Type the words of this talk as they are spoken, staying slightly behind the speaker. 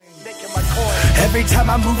Every time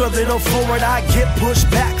I move a little forward, I get pushed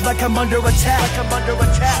back like I'm under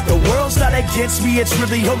attack. The world's not against me, it's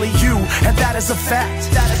really only you, and that is a fact.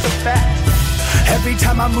 Every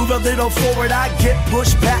time I move a little forward, I get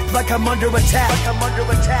pushed back like I'm under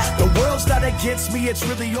attack. The world's not against me, it's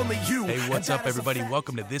really only you. Hey, what's up, everybody?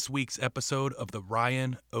 Welcome to this week's episode of the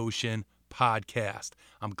Ryan Ocean Podcast.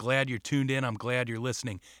 I'm glad you're tuned in. I'm glad you're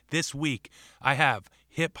listening. This week, I have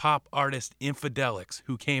hip-hop artist Infidelix,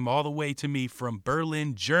 who came all the way to me from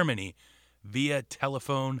Berlin, Germany, via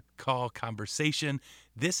telephone call conversation.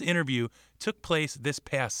 This interview took place this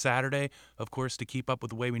past Saturday. Of course, to keep up with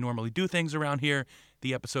the way we normally do things around here,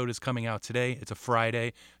 the episode is coming out today. It's a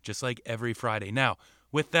Friday, just like every Friday. Now,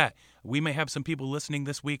 with that, we may have some people listening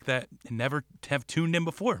this week that never have tuned in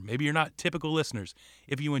before. Maybe you're not typical listeners.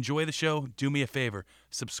 If you enjoy the show, do me a favor.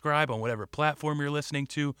 Subscribe on whatever platform you're listening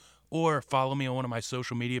to, or follow me on one of my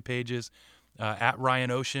social media pages, at Ryan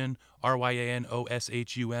Ocean,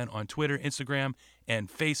 RyanOshun, on Twitter, Instagram, and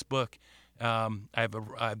Facebook. I have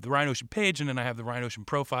the Ryan Ocean page, and then I have the Ryan Ocean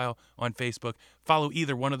profile on Facebook. Follow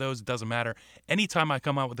either one of those. It doesn't matter. Anytime I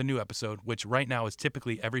come out with a new episode, which right now is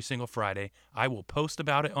typically every single Friday, I will post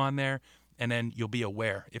about it on there, and then you'll be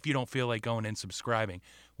aware if you don't feel like going and subscribing.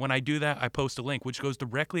 When I do that, I post a link which goes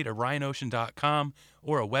directly to ryanocean.com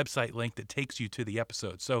or a website link that takes you to the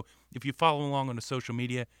episode. So if you follow along on the social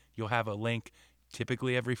media, you'll have a link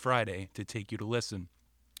typically every Friday to take you to listen.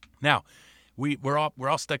 Now, we're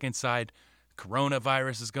all stuck inside.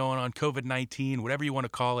 Coronavirus is going on, COVID-19, whatever you want to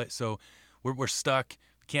call it. So we're stuck.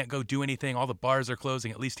 Can't go do anything. All the bars are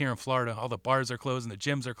closing, at least here in Florida. All the bars are closing. The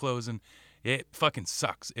gyms are closing. It fucking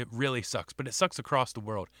sucks. It really sucks. But it sucks across the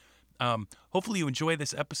world. Hopefully you enjoy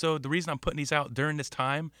this episode. The reason I'm putting these out during this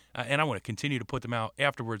time, and I want to continue to put them out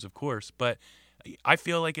afterwards, of course, but I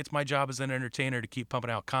feel like it's my job as an entertainer to keep pumping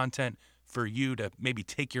out content for you to maybe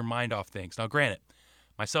take your mind off things. Now, granted,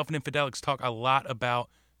 myself and Infidelix talk a lot about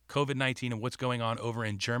COVID-19 and what's going on over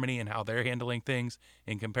in Germany and how they're handling things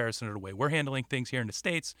in comparison to the way we're handling things here in the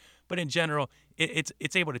States. But in general,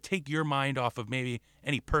 it's able to take your mind off of maybe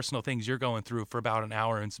any personal things you're going through for about an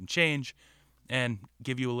hour and some change and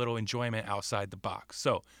give you a little enjoyment outside the box.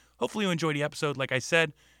 So hopefully you enjoyed the episode. Like I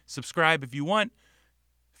said, subscribe if you want.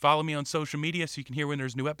 Follow me on social media so you can hear when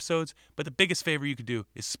there's new episodes. But the biggest favor you could do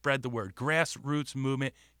is spread the word. Grassroots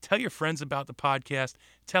movement. Tell your friends about the podcast.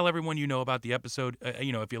 Tell everyone you know about the episode,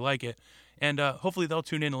 if you like it. And hopefully they'll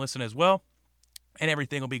tune in and listen as well. And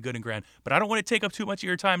everything will be good and grand. But I don't want to take up too much of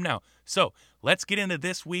your time now. So let's get into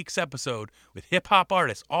this week's episode with hip-hop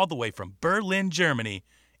artist all the way from Berlin, Germany,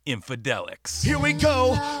 Infidelix. Here we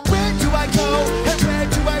go. Where do I go and where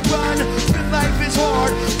do I run? When life is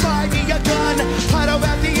hard, buy me a gun. I don't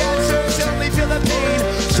have the answers, only feel the pain.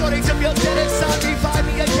 Starting to feel dead inside me, find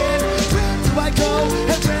me again. Where do I go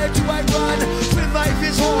and where do I run? When life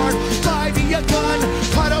is hard, buy me a gun.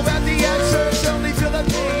 I don't have the answers, only feel the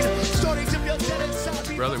pain. Starting to feel dead inside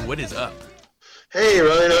me. Brother, what is up? Hey,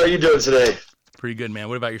 Ryan, how are you doing today? Pretty good, man.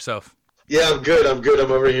 What about yourself? Yeah, I'm good.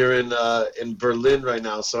 I'm over here in Berlin right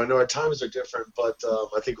now, so I know our times are different, but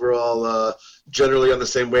I think we're all generally on the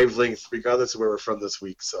same wavelength, regardless of where we're from this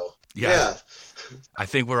week. So yeah. I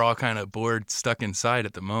think we're all kind of bored, stuck inside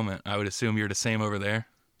at the moment. I would assume you're the same over there.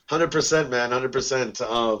 100%, man.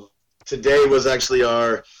 100%. Today was actually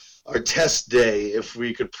our test day. If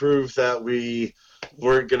we could prove that we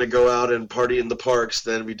weren't going to go out and party in the parks,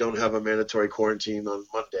 then we don't have a mandatory quarantine on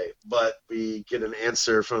Monday. But we get an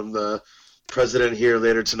answer from the president here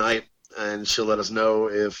later tonight, and she'll let us know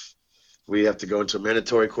if we have to go into a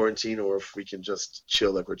mandatory quarantine or if we can just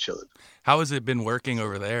chill like we're chilling. How has it been working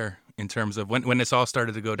over there in terms of when this all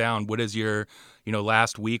started to go down? What is your,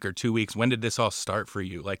 last week or 2 weeks? When did this all start for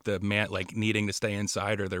you? Like needing to stay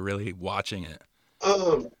inside, or they're really watching it?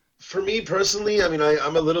 For me personally, I mean,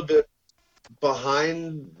 I'm a little bit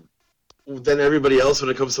behind than everybody else when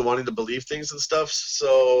it comes to wanting to believe things and stuff.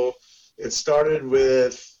 So it started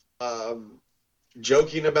with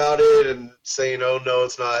joking about it and saying, oh no,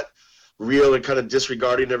 it's not real, and kind of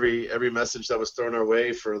disregarding every message that was thrown our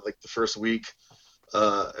way for like the first week.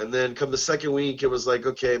 And then come the second week, it was like,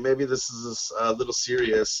 okay, maybe this is a little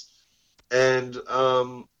serious. And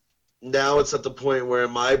now it's at the point where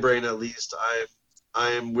in my brain, at least, I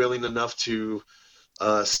am willing enough to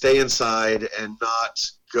stay inside and not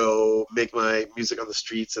go make my music on the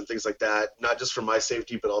streets and things like that, not just for my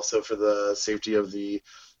safety, but also for the safety of the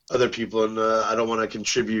other people. And I don't want to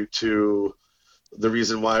contribute to the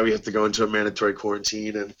reason why we have to go into a mandatory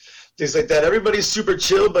quarantine and things like that. Everybody's super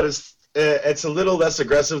chill, but it's a little less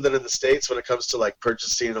aggressive than in the States when it comes to like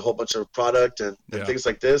purchasing a whole bunch of product and things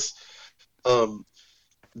like this.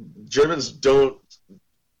 Germans don't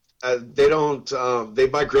they don't they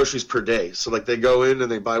buy groceries per day, so like they go in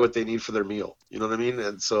and they buy what they need for their meal, you know what I mean?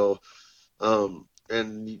 And so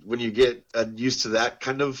and when you get used to that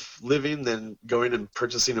kind of living, then going and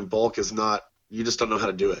purchasing in bulk is not, you just don't know how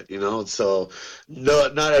to do it, you know? So no,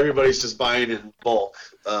 not everybody's just buying in bulk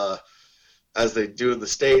as they do in the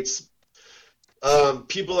States.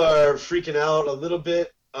 People are freaking out a little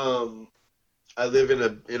bit. I live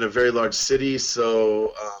in a very large city,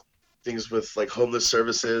 so things with like homeless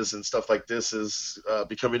services and stuff like this is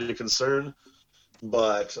becoming a concern.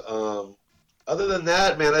 But other than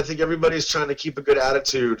that, man, I think everybody's trying to keep a good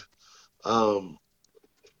attitude,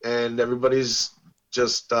 and everybody's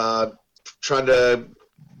just trying to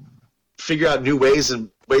figure out new ways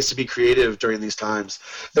to be creative during these times.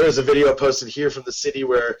 There was a video posted here from the city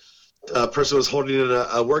where a person was holding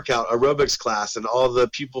a workout aerobics class, and all the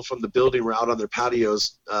people from the building were out on their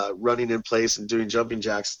patios running in place and doing jumping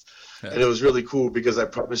jacks. Yeah. And it was really cool because I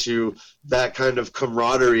promise you that kind of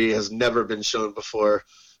camaraderie has never been shown before.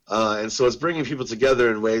 And so it's bringing people together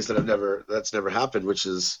in ways that's never happened, which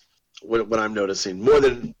is what I'm noticing more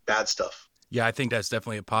than bad stuff. Yeah, I think that's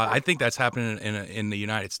definitely I think that's happening in the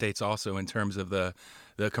United States also, in terms of the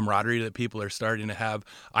camaraderie that people are starting to have.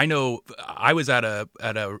 I know I was at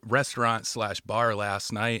a restaurant/bar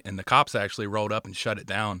last night, and the cops actually rolled up and shut it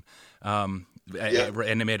down.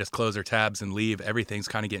 And they made us close our tabs and leave. Everything's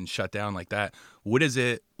kind of getting shut down like that. What is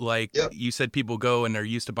it like? Yep. You said people go and they're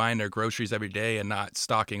used to buying their groceries every day and not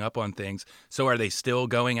stocking up on things. So are they still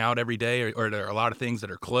going out every day, or are there a lot of things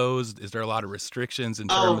that are closed? Is there a lot of restrictions in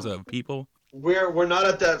terms of people? We're not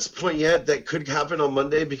at that point yet. That could happen on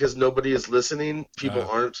Monday because nobody is listening. People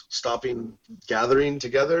aren't stopping gathering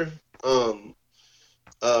together.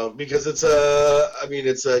 Because it's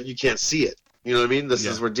you can't see it. You know what I mean?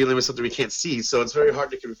 We're dealing with something we can't see. So it's very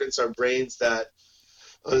hard to convince our brains that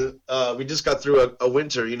we just got through a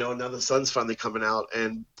winter, you know, and now the sun's finally coming out,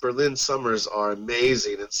 and Berlin summers are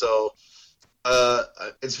amazing. And so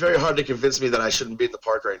it's very hard to convince me that I shouldn't be in the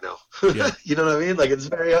park right now. Yeah. You know what I mean? Like it's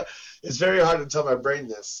very hard to tell my brain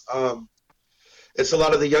this. It's a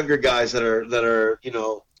lot of the younger guys that are, you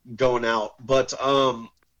know, going out. But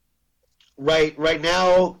right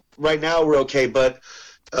now we're okay. But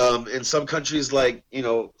in some countries like, you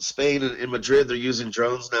know, Spain and Madrid, they're using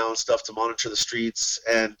drones now and stuff to monitor the streets.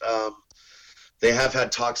 And they have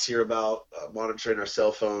had talks here about monitoring our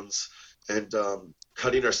cell phones and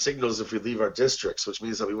cutting our signals if we leave our districts, which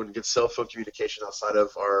means that we wouldn't get cell phone communication outside of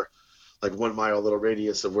our like 1 mile little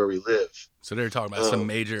radius of where we live. So they're talking about some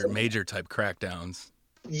major type crackdowns.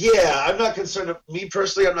 Yeah, I'm not concerned. Me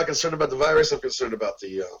personally, I'm not concerned about the virus. I'm concerned about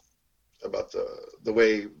the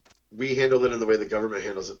way we handle it and the way the government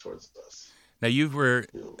handles it towards us. Now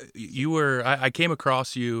I came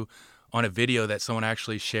across you on a video that someone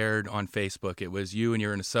actually shared on Facebook. It was you and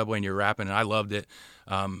you're in a subway and you're rapping, and I loved it.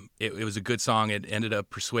 It was a good song. It ended up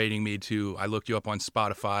persuading me I looked you up on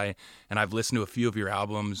Spotify, and I've listened to a few of your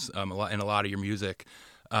albums and a lot of your music.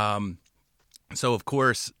 So, of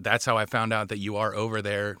course, that's how I found out that you are over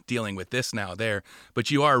there dealing with this now there. But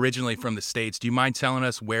you are originally from the States. Do you mind telling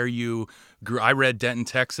us where you grew? I read Denton,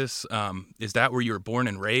 Texas. Is that where you were born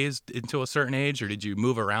and raised until a certain age, or did you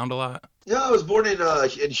move around a lot? Yeah, I was born in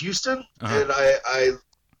Houston, and that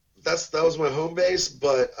was my home base.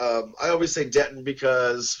 But I always say Denton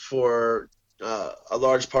because for a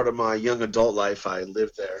large part of my young adult life, I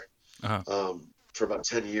lived there for about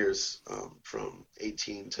 10 years, from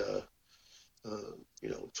 18 to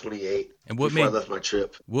 28. And before I left my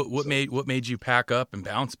trip. What made you pack up and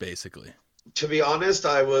bounce, basically? To be honest,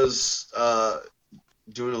 I was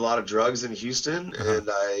doing a lot of drugs in Houston, and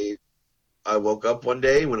I woke up one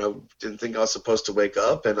day when I didn't think I was supposed to wake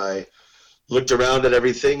up, and I looked around at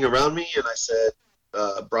everything around me, and I said,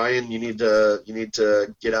 Brian, you need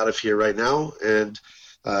to get out of here right now. And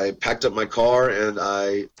I packed up my car and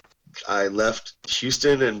I left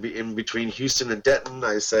Houston, and in between Houston and Denton,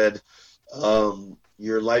 I said,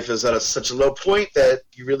 your life is at such a low point that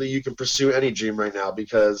you can pursue any dream right now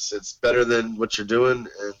because it's better than what you're doing.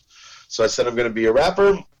 And so I said, I'm going to be a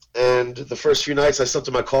rapper. And the first few nights I slept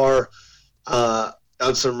in my car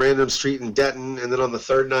on some random street in Denton. And then on the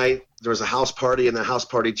third night, there was a house party, and the house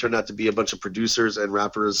party turned out to be a bunch of producers and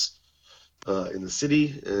rappers in the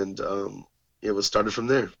city. And it was started from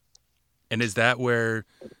there. And is that what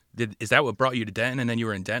brought you to Denton, and then you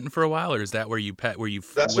were in Denton for a while, or is that where you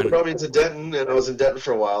That's what brought me to Denton, and I was in Denton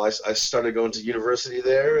for a while. I started going to university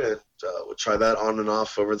there, and would try that on and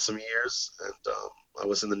off over some years. And I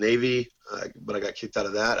was in the Navy, but I got kicked out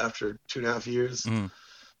of that after 2.5 years. Mm.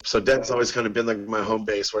 So Denton's always kind of been like my home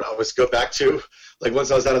base, where I always go back to. Like once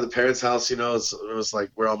I was out of the parents' house, it was like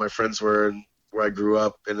where all my friends were, and where I grew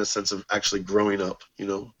up in the sense of actually growing up, you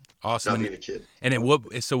know, Awesome. not being a kid. And then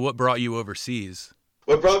what brought you overseas?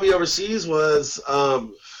 What brought me overseas was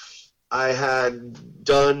I had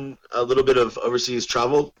done a little bit of overseas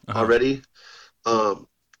travel already,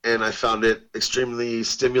 and I found it extremely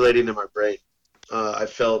stimulating in my brain. I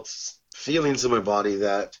felt feelings in my body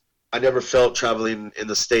that I never felt traveling in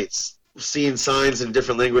the States. Seeing signs in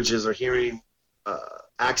different languages or hearing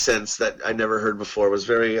accents that I never heard before was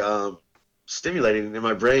very stimulating in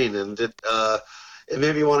my brain, and it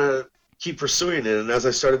made me want to keep pursuing it. And as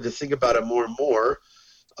I started to think about it more and more,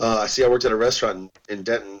 I worked at a restaurant in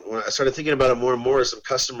Denton. When I started thinking about it more and more, some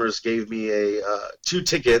customers gave me 2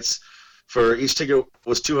 tickets. For each ticket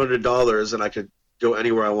was $200, and I could go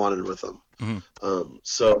anywhere I wanted with them. Mm-hmm.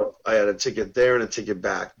 So I had a ticket there and a ticket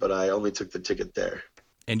back, but I only took the ticket there.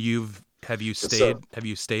 And have you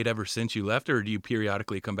stayed ever since you left, or do you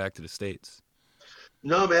periodically come back to the States?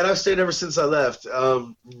 No, man, I've stayed ever since I left.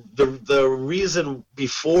 The reason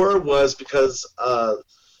before was because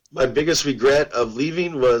my biggest regret of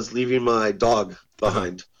leaving was leaving my dog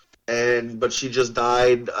behind, but she just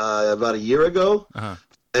died about a year ago,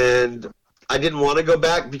 and I didn't want to go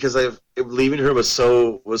back because leaving her was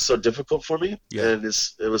so difficult for me, and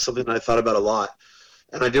it was something that I thought about a lot,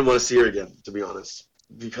 and I didn't want to see her again, to be honest,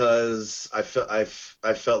 because I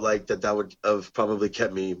felt like that would have probably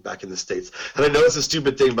kept me back in the States. And I know it's a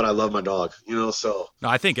stupid thing, but I love my dog, you know. So no,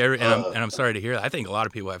 I think I'm sorry to hear that. I think a lot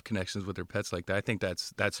of people have connections with their pets like that. I think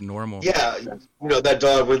that's normal. Yeah, you know, that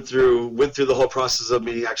dog went through the whole process of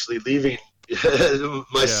me actually leaving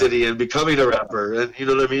my city and becoming a rapper, and you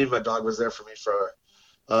know what I mean. My dog was there for me for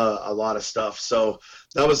a lot of stuff. So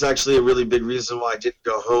that was actually a really big reason why I didn't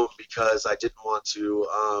go home, because I didn't want to.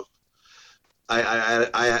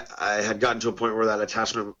 I had gotten to a point where that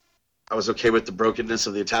attachment, I was okay with the brokenness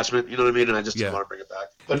of the attachment, you know what I mean? And I just didn't want to bring it back.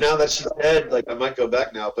 But now that she's dead, like, I might go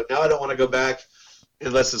back now. But now I don't want to go back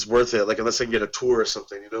unless it's worth it, like unless I can get a tour or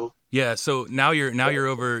something, you know? Yeah, so now you're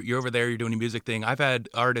over there, you're doing a music thing. I've had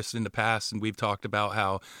artists in the past, and we've talked about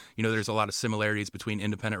how, you know, there's a lot of similarities between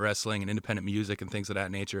independent wrestling and independent music and things of that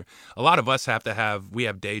nature. A lot of us have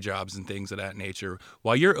day jobs and things of that nature.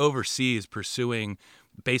 While you're overseas pursuing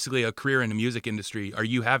basically a career in the music industry, are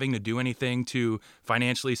you having to do anything to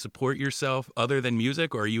financially support yourself other than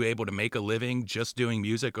music, or are you able to make a living just doing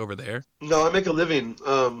music over there? No, I make a living.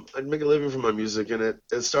 I make a living from my music, and it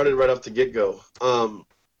started right off the get-go.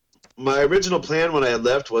 My original plan when I had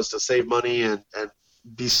left was to save money and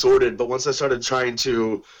be sorted, but once I started trying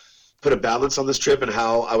to put a balance on this trip and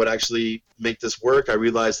how I would actually make this work, I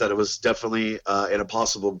realized that it was definitely an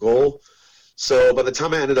impossible goal. So by the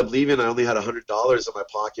time I ended up leaving, I only had $100 in my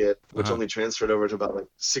pocket, which only transferred over to about like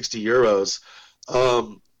 60 euros.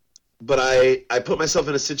 But I put myself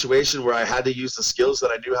in a situation where I had to use the skills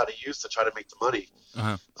that I knew how to use to try to make the money.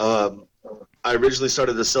 I originally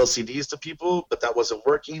started to sell CDs to people, but that wasn't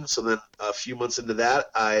working. So then a few months into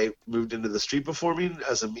that, I moved into the street performing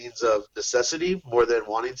as a means of necessity more than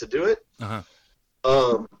wanting to do it.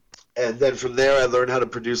 And then from there, I learned how to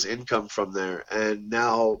produce income from there. And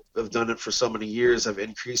now I've done it for so many years. I've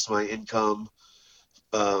increased my income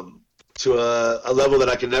to a level that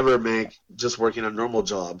I can never make just working a normal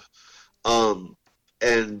job.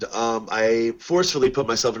 I forcefully put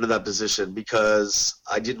myself into that position because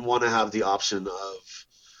I didn't want to have the option of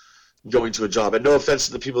going to a job. And no offense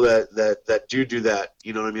to the people that do that.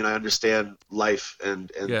 You know what I mean? I understand life and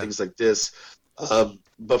things like this.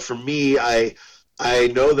 But for me, I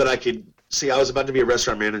know that I could see. I was about to be a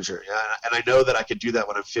restaurant manager, and I know that I could do that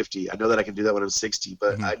when I'm 50. I know that I can do that when I'm 60.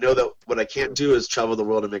 But I know that what I can't do is travel the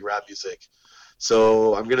world and make rap music.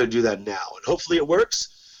 So I'm gonna do that now, and hopefully it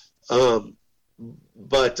works.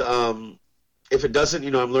 But if it doesn't,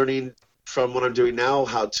 you know, I'm learning from what I'm doing now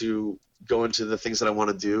how to go into the things that I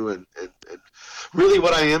want to do, and really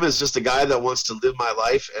what I am is just a guy that wants to live my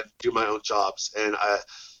life and do my own jobs, and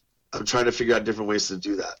I'm trying to figure out different ways to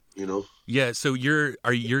do that, you know? Yeah, so you're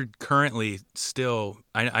currently still,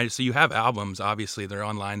 so you have albums, obviously, they're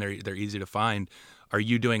online, they're easy to find. Are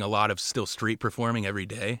you doing a lot of still street performing every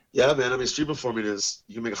day? Yeah, man, I mean, street performing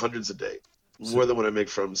you can make hundreds a day, more than what I make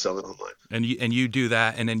from selling online. And you do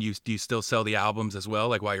that, and then do you still sell the albums as well?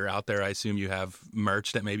 Like while you're out there, I assume you have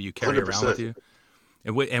merch that maybe you carry 100%. around with you?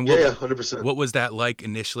 And what, 100%. What was that like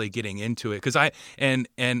initially getting into it? Because I don't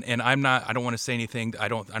want to say anything. I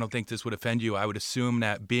don't think this would offend you. I would assume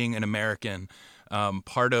that being an American,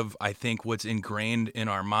 part of I think what's ingrained in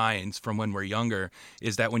our minds from when we're younger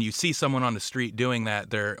is that when you see someone on the street doing that,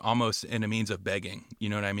 they're almost in a means of begging. You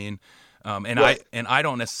know what I mean? Right. I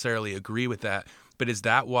don't necessarily agree with that. But is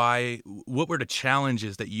that why? What were the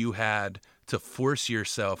challenges that you had to force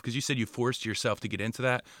yourself? Because you said you forced yourself to get into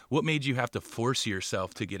that. What made you have to force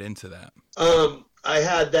yourself to get into that? I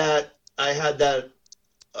had that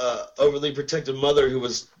overly protective mother who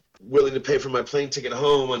was willing to pay for my plane ticket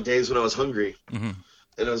home on days when I was hungry. Mm-hmm.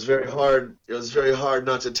 And it was very hard. It was very hard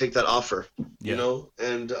not to take that offer, Yeah. you know?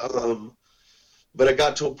 And, but I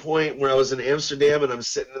got to a point where I was in Amsterdam and I'm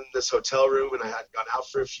sitting in this hotel room and I had gone out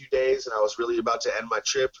for a few days and I was really about to end my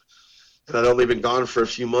trip. And I'd only been gone for a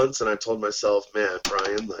few months. And I told myself, man,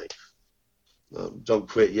 Brian, like, don't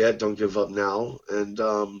quit yet. Don't give up now. And,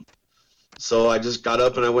 so I just got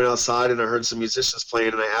up and I went outside and I heard some musicians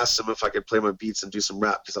playing and I asked them if I could play my beats and do some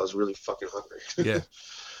rap because I was really fucking hungry. Yeah.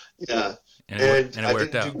 Yeah. And it I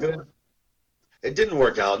worked didn't out. do good. It didn't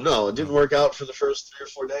work out. No, it didn't work out for the first 3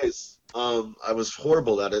 or 4 days. I was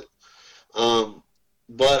horrible at it.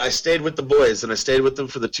 But I stayed with the boys and I stayed with them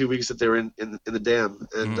for the 2 weeks that they were in the dam.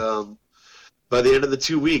 And by the end of the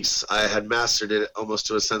 2 weeks, I had mastered it almost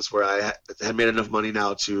to a sense where I had made enough money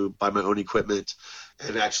now to buy my own equipment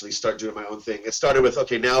and actually start doing my own thing. It started with,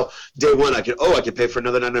 okay, now day one, I could pay for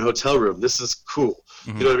another 9-night hotel room. This is cool.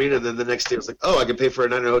 You know what I mean? And then the next day it was like, I can pay for a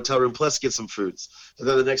 9-night hotel room plus get some foods. And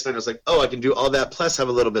then the next night I was like, I can do all that plus have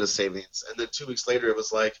a little bit of savings. And then 2 weeks later it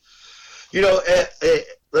was like, this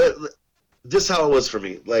is how it was for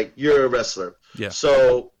me. Like, you're a wrestler. Yeah.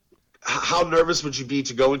 So how nervous would you be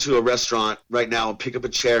to go into a restaurant right now and pick up a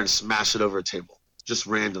chair and smash it over a table just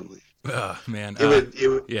randomly? Man,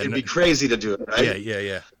 it'd be crazy to do it, right?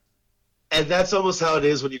 Yeah. And that's almost how it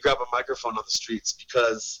is when you grab a microphone on the streets,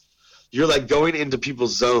 because you're like going into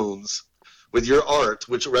people's zones with your art,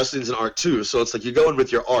 which wrestling's an art too. So it's like you're going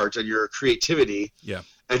with your art and your creativity,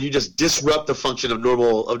 and you just disrupt the function of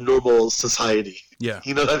normal society. Yeah,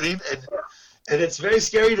 you know what I mean? And it's very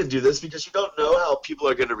scary to do this because you don't know how people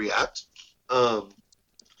are going to react.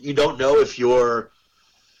 You don't know if you're.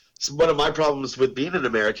 So one of my problems with being an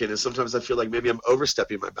American is sometimes I feel like maybe I'm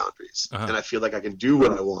overstepping my boundaries, and I feel like I can do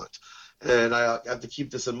what I want. And I have to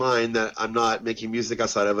keep this in mind that I'm not making music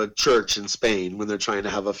outside of a church in Spain when they're trying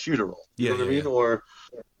to have a funeral. You know what I mean? Or,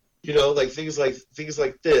 like things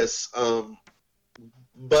like this.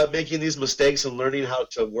 But making these mistakes and learning how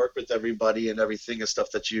to work with everybody and everything is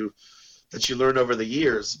stuff that you learn over the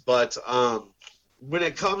years. But when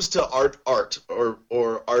it comes to art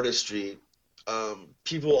or artistry,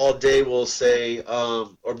 people all day will say,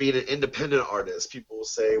 or being an independent artist, people will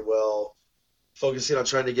say, well, focusing on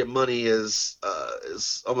trying to get money is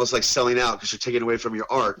almost like selling out because you're taking away from your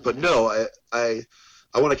art. But no, I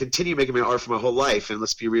want to continue making my art for my whole life. And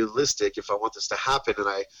let's be realistic. If I want this to happen and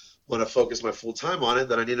I want to focus my full time on it,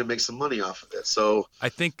 then I need to make some money off of it. So I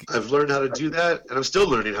think I've learned how to do that, and I'm still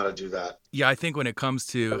learning how to do that. Yeah, I think when it comes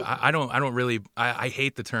to, I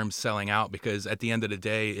hate the term selling out, because at the end of the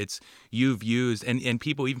day, it's you've used, and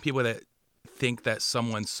people, even people that think that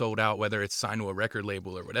someone sold out, whether it's signed to a record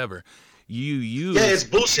label or whatever, you use. Yeah, it's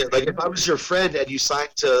bullshit. Like if I was your friend and you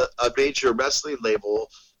signed to a major wrestling label,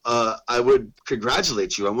 I would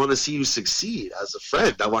congratulate you. I want to see you succeed as a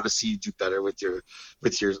friend. I want to see you do better with your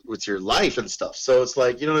life and stuff. So it's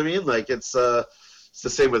like, you know what I mean? Like it's the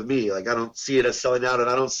same with me. Like I don't see it as selling out, and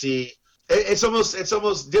I don't see it's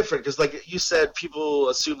almost different because, like you said, people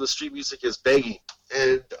assume the street music is begging,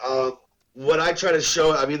 and what I try to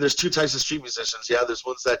show, I mean, there's two types of street musicians. Yeah, there's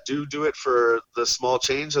ones that do it for the small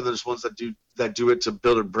change, and there's ones that do it to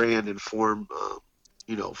build a brand and form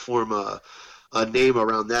a name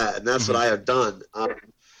around that, and that's what I have done. I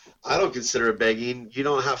don't consider it begging. You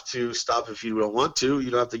don't have to stop if you don't want to. You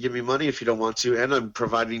don't have to give me money if you don't want to, and I'm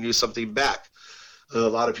providing you something back. A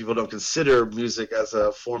lot of people don't consider music as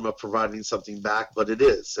a form of providing something back, but it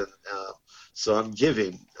is, and so I'm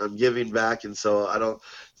giving back, and so I don't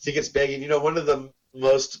think it's begging. One of the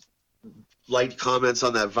most liked comments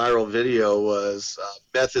on that viral video was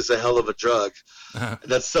meth is a hell of a drug. And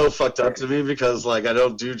that's so fucked up to me because like I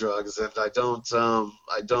don't do drugs, and I don't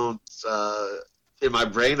in my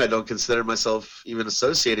brain I don't consider myself even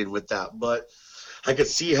associating with that, but I could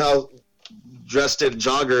see how dressed in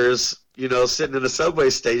joggers, sitting in a subway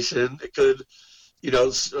station, it could,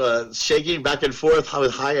 shaking back and forth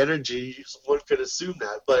with high energy, one could assume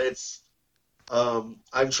that, but it's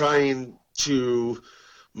I'm trying to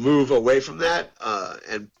move away from that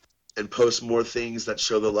and post more things that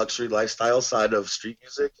show the luxury lifestyle side of street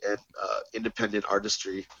music and independent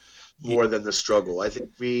artistry more than the struggle. I think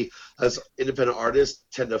we as independent artists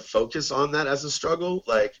tend to focus on that as a struggle,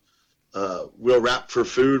 like we'll rap for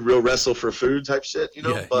food, we'll wrestle for food type shit,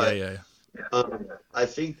 but I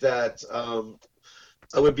think that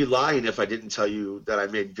I would be lying if I didn't tell you that I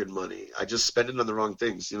made good money. I just spend it on the wrong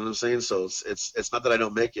things. You know what I'm saying? So it's not that I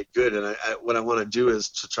don't make it good. And what I want to do is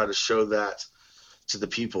to try to show that to the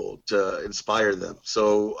people, to inspire them.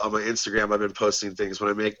 So on my Instagram, I've been posting things. When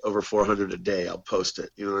I make over 400 a day, I'll post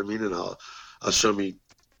it. You know what I mean? And I'll show me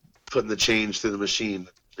putting the change through the machine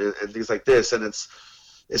and things like this. And it's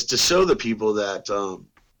to show the people that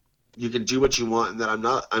you can do what you want, and that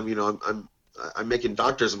I'm making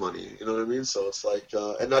doctor's money. You know what I mean? So it's like,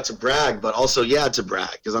 and not to brag, but also, to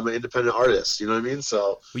brag, because I'm an independent artist. You know what I mean?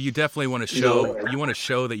 So well, you definitely want to show, you want to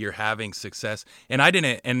show that you're having success. And I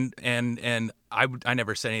didn't, and I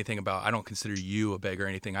never said anything about, I don't consider you a beggar or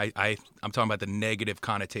anything. I'm talking about the negative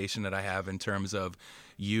connotation that I have in terms of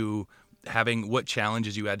you having what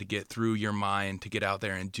challenges you had to get through your mind to get out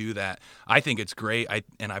there and do that. I think it's great. I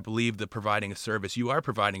believe that providing a service, you are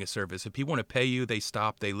providing a service. If people want to pay you, they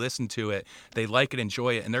stop, they listen to it, they like it,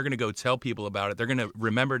 enjoy it, and they're going to go tell people about it. They're going to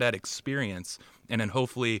remember that experience, and then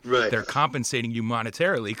hopefully they're compensating you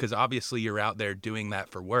monetarily, because obviously you're out there doing that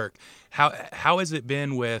for work. How has it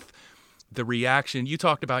been with the reaction? You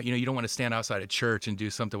talked about, you don't want to stand outside a church and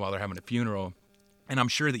do something while they're having a funeral. And I'm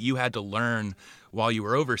sure that you had to learn while you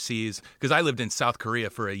were overseas, because I lived in South Korea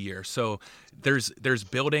for a year. So there's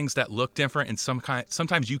buildings that look different, and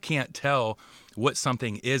sometimes you can't tell what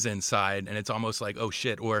something is inside, and it's almost like, oh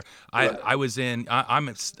shit. Or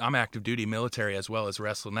I'm active duty military as well as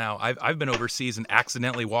wrestle now. I've been overseas and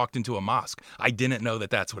accidentally walked into a mosque. I didn't know that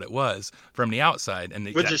that's what it was from the outside. And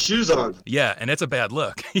with your shoes on. Yeah, and it's a bad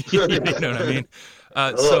look. You know what I mean?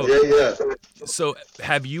 So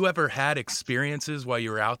have you ever had experiences while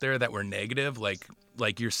you were out there that were negative? Like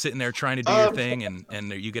you're sitting there trying to do your thing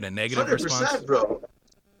and you get a negative 100%, response? bro.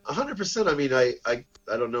 100%. I mean,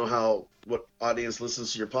 I don't know what audience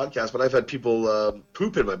listens to your podcast, but I've had people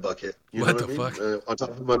poop in my bucket. You what know the what fuck? I mean? On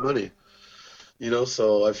top of my money.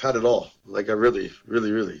 So I've had it all. Like, I really,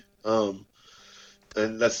 really, really.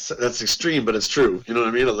 And that's extreme, but it's true. You know what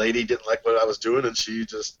I mean? A lady didn't like what I was doing, and she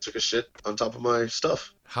just took a shit on top of my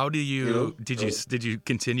stuff. How do you, did you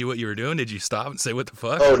continue what you were doing? Did you stop and say, what the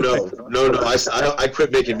fuck? Oh, no. I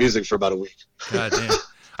quit making music for about a week. God damn.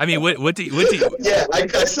 I mean, what do you? Yeah, I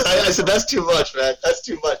said that's too much, man. That's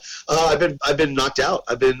too much. I've been knocked out.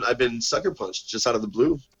 I've been sucker punched just out of the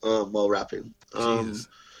blue while rapping,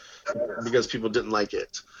 because people didn't like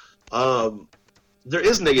it. There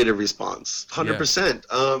is negative response, 100%.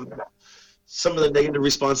 Some of the negative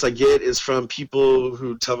response I get is from people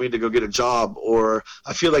who tell me to go get a job, or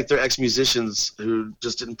I feel like they're ex-musicians who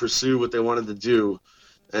just didn't pursue what they wanted to do,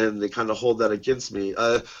 and they kind of hold that against me.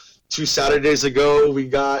 2 Saturdays ago, we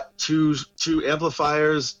got two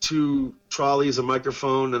amplifiers, 2 trolleys, a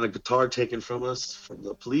microphone, and a guitar taken from us from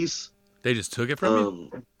the police. They just took it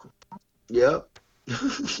from you? Yep.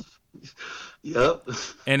 Yep.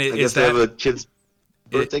 And I guess they have a kid's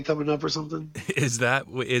birthday coming up or something. Is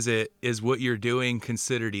what you're doing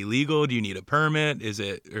considered illegal? Do you need a permit?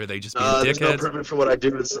 Or are they just being dickheads? There's no permit for what I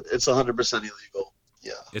do. It's 100% illegal.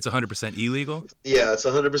 Yeah. It's 100% illegal? Yeah, it's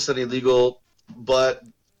 100% illegal. But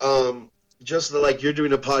just like you're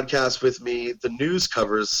doing a podcast with me, the news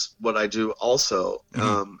covers what I do also.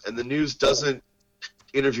 Mm-hmm. And the news doesn't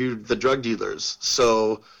interview the drug dealers.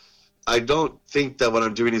 So I don't think that what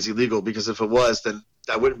I'm doing is illegal, because if it was, then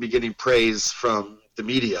I wouldn't be getting praise from the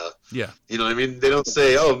media. Yeah. You know what I mean? They don't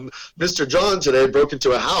say, oh, Mr. John today broke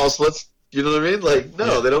into a house. You know what I mean? Like,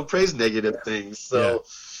 no, They don't praise negative things. So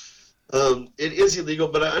it is illegal,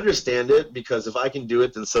 but I understand it, because if I can do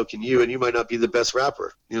it, then so can you, and you might not be the best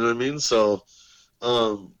rapper. You know what I mean? So,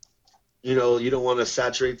 you don't want to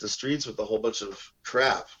saturate the streets with a whole bunch of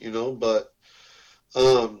crap, but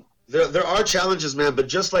there are challenges, man. But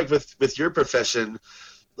just like with your profession,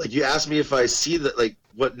 like, you asked me if I see that, like,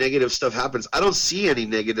 what negative stuff happens. I don't see any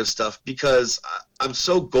negative stuff, because I'm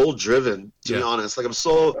so goal driven, to be honest. Like, I'm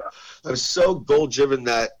so goal driven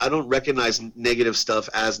that I don't recognize negative stuff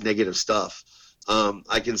as negative stuff.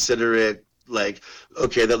 I consider it like,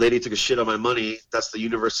 okay, that lady took a shit on my money. That's the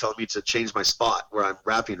universe telling me to change my spot where I'm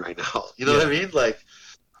rapping right now. You know what I mean?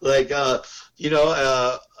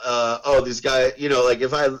 These guys, like,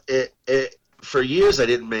 if for years I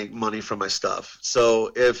didn't make money from my stuff.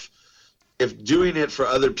 So if doing it for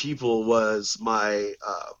other people was my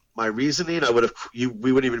reasoning,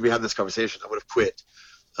 we wouldn't even be having this conversation. I would have quit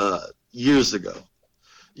years ago.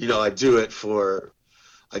 I do it for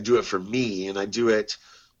me, and I do it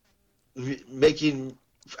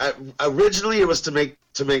originally it was to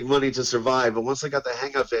make money to survive, but once I got the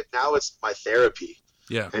hang of it, now it's my therapy.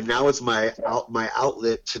 Yeah. And now it's my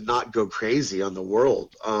outlet to not go crazy on the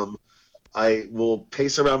world. I will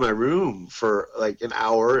pace around my room for like an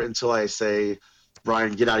hour until I say,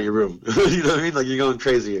 Brian, get out of your room. You know what I mean? Like, you're going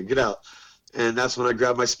crazy here. Get out. And that's when I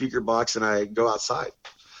grab my speaker box and I go outside.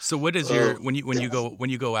 So what is your when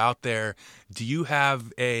you go out there, do you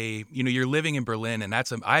have a, you know, you're living in Berlin, and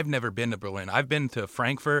I've never been to Berlin. I've been to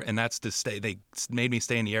Frankfurt, and that's to stay. They made me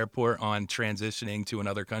stay in the airport on transitioning to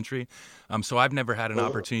another country. So I've never had an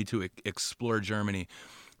opportunity to explore Germany.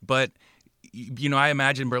 But you know, I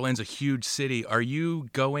imagine Berlin's a huge city. Are you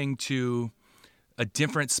going to a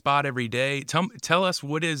different spot every day? Tell us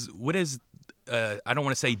what is I don't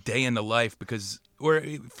want to say day in the life, because, or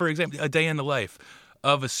for example, a day in the life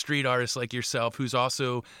of a street artist like yourself, who's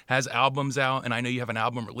also has albums out, and I know you have an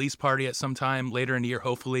album release party at some time later in the year,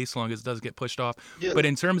 hopefully, so long as it doesn't get pushed off. Yeah. But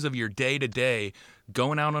in terms of your day-to-day,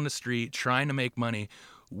 going out on the street, trying to make money,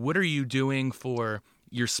 what are you doing for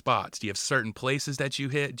your spots? Do you have certain places that you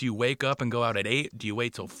hit? Do you wake up and go out at 8? Do you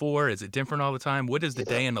wait till 4? Is it different all the time? What is the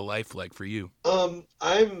day in the life like for you?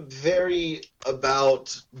 I'm very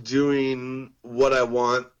about doing what I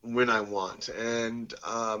want when I want. And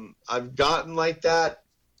I've gotten like that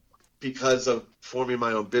because of forming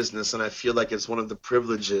my own business. And I feel like it's one of the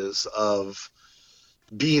privileges of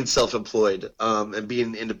being self-employed and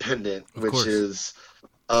being independent, which is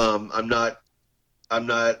I'm not,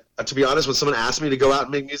 to be honest, when someone asks me to go out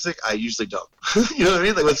and make music, I usually don't. You know what I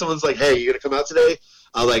mean? Like, when someone's like, hey, you gonna come out today?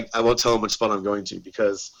 I won't tell them which spot I'm going to,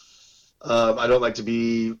 because I don't like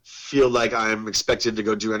to feel like I'm expected to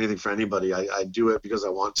go do anything for anybody. I do it because I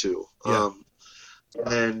want to. Yeah.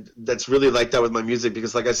 And that's really like that with my music,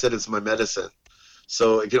 because like I said, it's my medicine.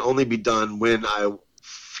 So it can only be done when I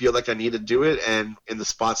feel like I need to do it and in the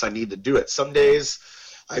spots I need to do it. Some days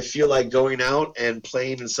I feel like going out and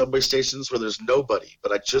playing in subway stations where there's nobody,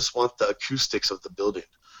 but I just want the acoustics of the building,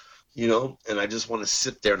 you know, and I just want to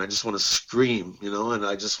sit there and I just want to scream, you know, and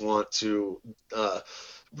I just want to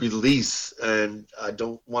release, and I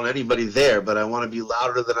don't want anybody there, but I want to be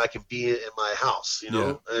louder than I can be in my house, you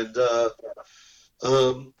know. Yeah.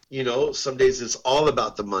 And you know, some days it's all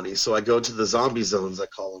about the money, so I go to the zombie zones, I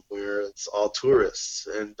call them, where it's all tourists,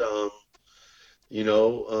 and you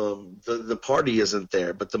know, the party isn't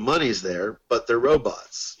there, but the money's there, but they're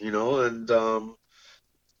robots, you know, and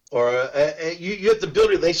you have to build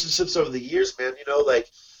relationships over the years, man, you know, like,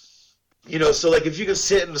 you know, so like if you can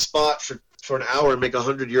sit in the spot for an hour and make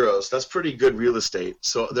 €100, that's pretty good real estate.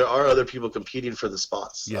 So there are other people competing for the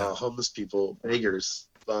spots, homeless people, beggars,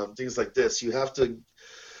 things like this. You have to,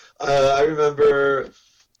 I remember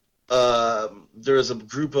there was a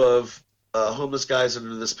group of homeless guys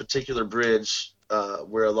under this particular bridge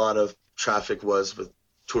where a lot of traffic was with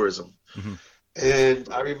tourism. Mm-hmm. And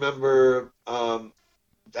I remember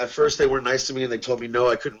at first they weren't nice to me and they told me no,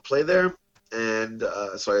 I couldn't play there. And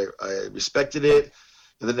so I respected it.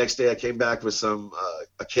 And the next day I came back with a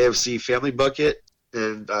KFC family bucket,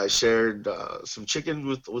 and I shared some chicken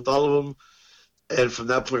with all of them. And from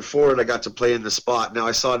that point forward, I got to play in the spot. Now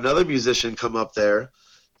I saw another musician come up there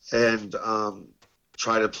and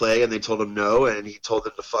try to play, and they told him no, and he told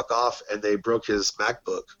them to fuck off, and they broke his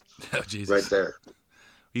MacBook right there.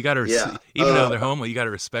 You got to, even though they're homeless, you got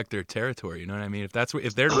to respect their territory. You know what I mean? If they're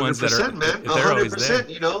the ones that are, man, if they're always there,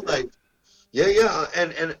 you know, like,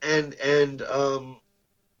 and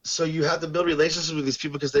so you have to build relationships with these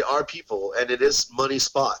people because they are people, and it is money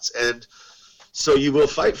spots, and so you will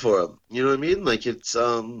fight for them. You know what I mean? Like, it's,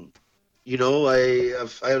 you know, I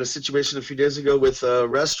had a situation a few days ago with a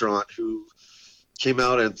restaurant who came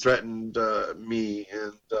out and threatened me,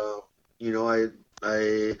 and you know, I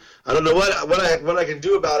don't know what I can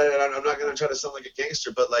do about it, and I'm not going to try to sound like a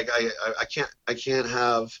gangster, but like I can't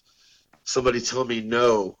have somebody tell me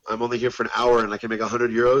no, I'm only here for an hour and I can make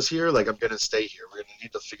 €100 here. Like, I'm going to stay here. We're going to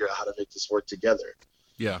need to figure out how to make this work together.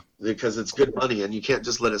 Yeah, because it's good money, and you can't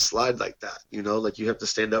just let it slide like that. You know, like, you have to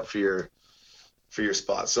stand up for your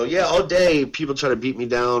spot. So yeah, all day people try to beat me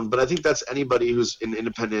down, but I think that's anybody who's in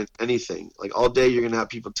independent anything. Like, all day you're going to have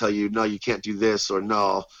people tell you, no, you can't do this, or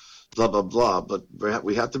no, blah, blah, blah. But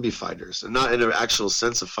we have to be fighters, and not in an actual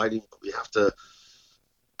sense of fighting, but we have to.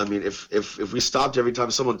 I mean, if we stopped every time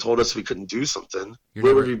someone told us we couldn't do something,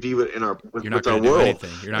 where would we be with our world? You're not going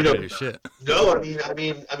to do shit. No, I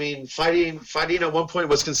mean, fighting at one point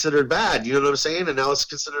was considered bad. You know what I'm saying? And now it's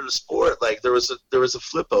considered a sport. Like, there was a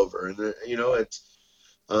flip over, and you know, it's,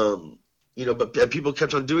 you know, but people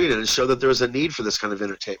kept on doing it, and it showed that there was a need for this kind of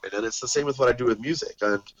entertainment. And it's the same with what I do with music.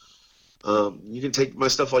 And you can take my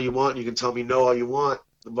stuff all you want, and you can tell me no all you want,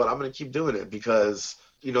 but I'm going to keep doing it because,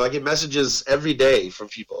 you know, I get messages every day from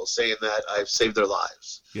people saying that I've saved their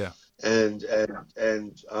lives. Yeah. And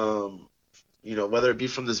whether it be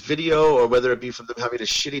from this video or whether it be from them having a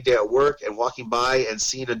shitty day at work and walking by and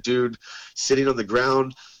seeing a dude sitting on the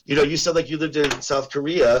ground. You said like you lived in South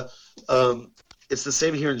Korea. It's the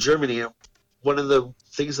same here in Germany. One of the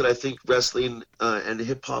things that I think wrestling and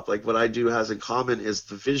hip hop, like what I do, has in common is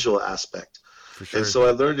the visual aspect. For sure. And so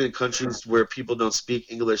I learned in countries where people don't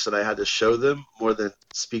speak English that I had to show them more than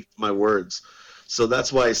speak my words. So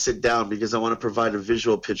that's why I sit down, because I want to provide a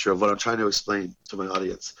visual picture of what I'm trying to explain to my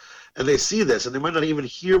audience. And they see this, and they might not even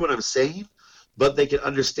hear what I'm saying, but they can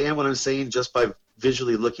understand what I'm saying just by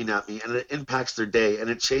visually looking at me, and it impacts their day, and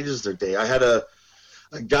it changes their day. I had a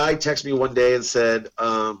guy text me one day and said,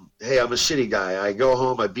 hey, I'm a shitty guy. I go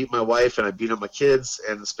home, I beat my wife, and I beat up my kids,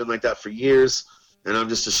 and it's been like that for years, and I'm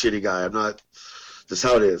just a shitty guy. I'm not – that's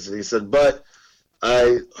how it is. And he said, but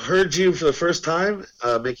I heard you for the first time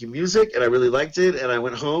making music, and I really liked it, and I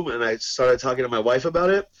went home, and I started talking to my wife about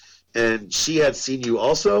it, and she had seen you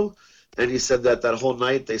also. And he said that whole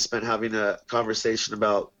night they spent having a conversation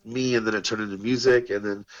about me, and then it turned into music. And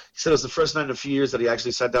then he said it was the first night in a few years that he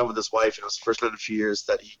actually sat down with his wife, and it was the first night in a few years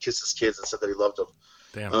that he kissed his kids and said that he loved them.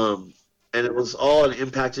 Damn. And it was all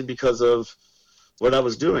impacted because of what I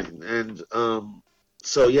was doing. And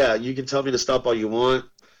so, yeah, you can tell me to stop all you want,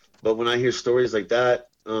 but when I hear stories like that,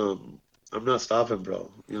 I'm not stopping,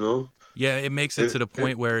 bro, Yeah, it makes it to the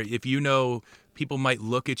point where if people might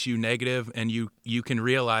look at you negative, and you can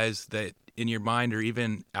realize that in your mind or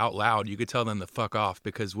even out loud, you could tell them to fuck off,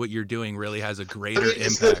 because what you're doing really has a greater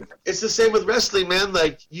impact. It's the same with wrestling, man.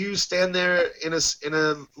 Like, you stand there in a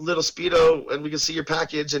little Speedo, and we can see your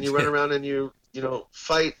package, and you run around and you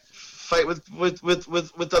fight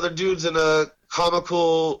with other dudes in a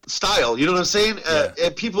comical style. You know what I'm saying? Yeah.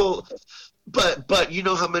 And people. But you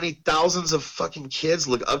know how many thousands of fucking kids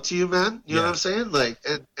look up to you, man? You know what I'm saying? Like,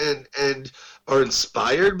 and are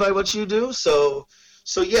inspired by what you do. So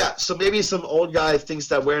yeah. So maybe some old guy thinks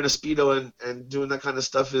that wearing a Speedo and doing that kind of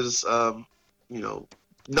stuff is,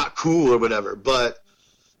 not cool or whatever. But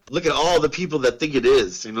look at all the people that think it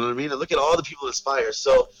is. You know what I mean? And look at all the people inspired.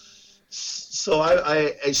 So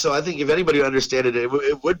I think if anybody would understand it,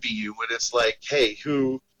 it would be you. When it's like, hey,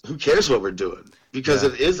 who cares what we're doing? Because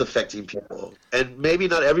it is affecting people. And maybe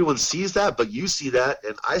not everyone sees that, but you see that,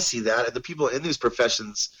 and I see that, and the people in these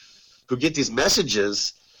professions who get these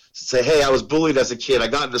messages say, hey, I was bullied as a kid, I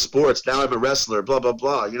got into sports, now I'm a wrestler, blah, blah,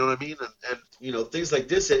 blah. You know what I mean? And things like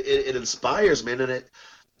this, it inspires, man. And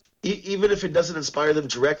even if it doesn't inspire them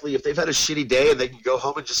directly, if they've had a shitty day and they can go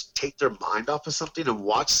home and just take their mind off of something and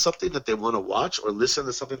watch something that they want to watch, or listen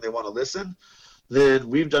to something they want to listen, then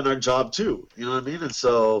we've done our job too. You know what I mean? And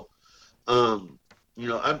so, I'm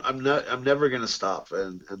never going to stop.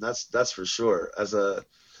 And that's for sure.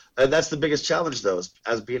 And that's the biggest challenge, though,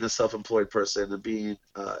 as being a self-employed person and being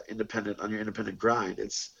independent on your independent grind.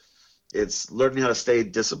 It's learning how to stay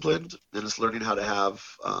disciplined, and it's learning how to have,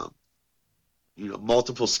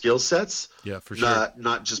 multiple skill sets. Yeah, for sure.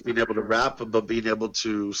 Not just being able to rap, but being able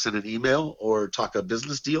to send an email or talk a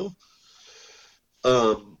business deal.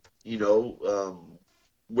 We're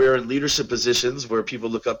in leadership positions where people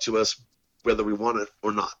look up to us whether we want it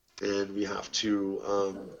or not. And we have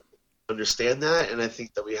to understand that. And I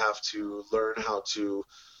think that we have to learn how to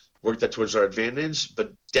work that towards our advantage,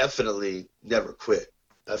 but definitely never quit.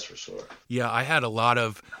 That's for sure. Yeah, I had a lot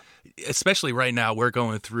of, especially right now, we're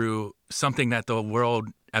going through something that the world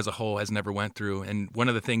as a whole has never went through. And one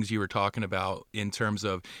of the things you were talking about in terms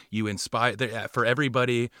of you inspire,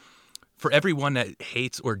 for everyone that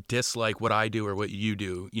hates or dislike what I do or what you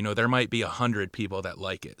do, there might be 100 people that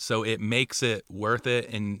like it. So it makes it worth it,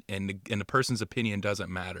 and the person's opinion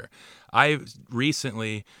doesn't matter. I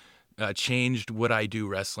recently changed what I do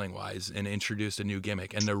wrestling-wise and introduced a new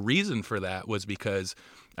gimmick. And the reason for that was because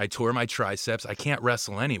I tore my triceps. I can't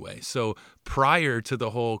wrestle anyway. So prior to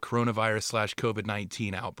the whole coronavirus /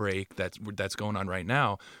 COVID-19 outbreak that's going on right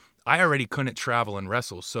now, I already couldn't travel and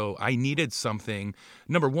wrestle. So I needed something.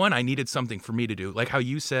 Number one, I needed something for me to do. Like how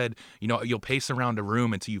you said, you'll pace around a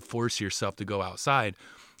room until you force yourself to go outside.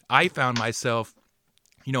 I found myself,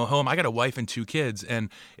 home. I got a wife and 2 kids,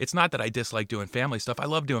 and it's not that I dislike doing family stuff. I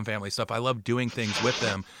love doing family stuff. I love doing things with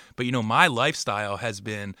them. But, my lifestyle has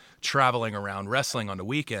been traveling around wrestling on the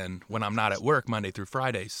weekend when I'm not at work Monday through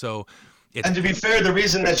Friday. So and to be fair, the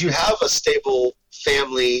reason that you have a stable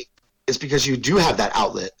family is because you do have that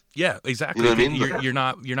outlet. Yeah, exactly. You know what I mean?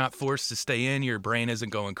 You're not forced to stay in. Your brain isn't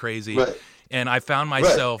going crazy. Right. And I found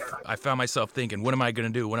myself thinking, what am I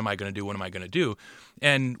going to do? What am I going to do? What am I going to do?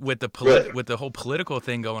 And with the whole political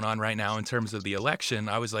thing going on right now in terms of the election,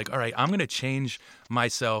 I was like, all right, I'm going to change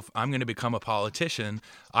myself. I'm going to become a politician.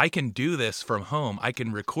 I can do this from home. I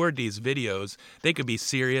can record these videos. They could be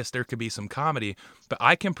serious. There could be some comedy, but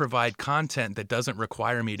I can provide content that doesn't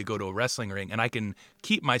require me to go to a wrestling ring, and I can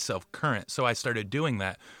keep myself current. So I started doing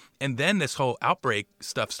that. And then this whole outbreak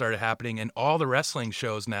stuff started happening, and all the wrestling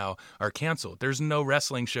shows now are canceled. There's no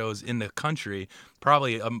wrestling shows in the country,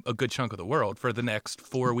 probably a good chunk of the world, for the next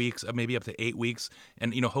 4 weeks, maybe up to 8 weeks,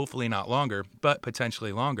 and hopefully not longer, but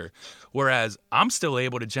potentially longer. Whereas I'm still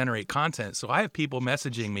able to generate content. So I have people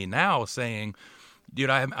messaging me now saying,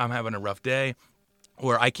 dude, I'm having a rough day,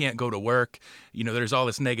 or I can't go to work. There's all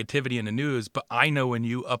this negativity in the news, but I know when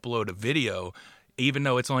you upload a video, even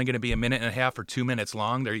though it's only going to be a minute and a half or 2 minutes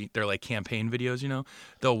long, they're like campaign videos,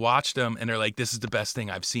 they'll watch them and they're like, this is the best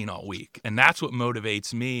thing I've seen all week. And that's what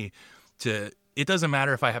motivates me it doesn't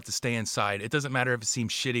matter if I have to stay inside. It doesn't matter if it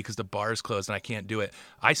seems shitty because the bar is closed and I can't do it.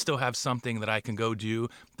 I still have something that I can go do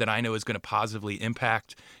that I know is going to positively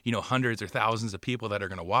impact, hundreds or thousands of people that are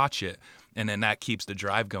going to watch it. And then that keeps the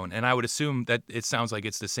drive going. And I would assume that it sounds like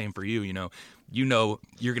it's the same for you, you're going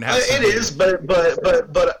to have it is, but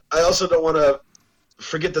I also don't want to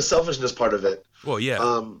forget the selfishness part of it. Well, yeah.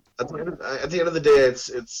 At the end of the day,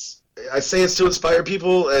 it's I say it's to inspire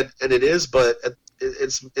people, and it is, but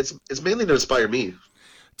it's mainly to inspire me.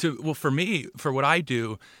 For me, for what I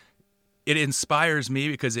do, it inspires me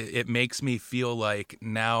because it makes me feel like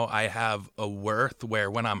now I have a worth where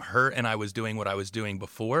when I'm hurt and I was doing what I was doing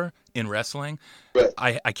before in wrestling, right,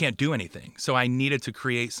 I can't do anything. So I needed to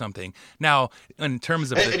create something. Now, in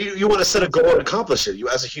terms of... And you want to set a goal and accomplish it. You,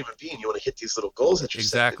 as a human being, you want to hit these little goals that you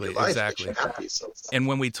set in your life, exactly. That you're happy, so. And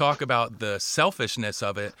when we talk about the selfishness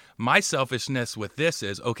of it, my selfishness with this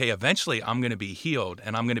is, okay, eventually I'm going to be healed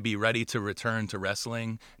and I'm going to be ready to return to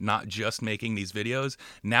wrestling, not just making these videos.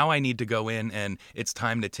 Now I need to go in and it's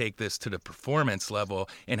time to take this to the performance level.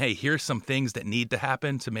 And hey, here's some things that need to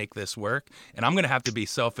happen to make this work. And I'm going to have to be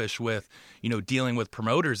selfish with, dealing with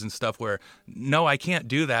promoters and stuff where, no, I can't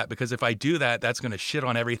do that because if I do that, that's going to shit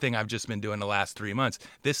on everything I've just been doing the last 3 months.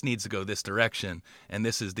 This needs to go this direction. And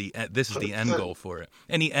this is the end goal for it.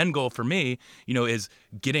 And the end goal for me, is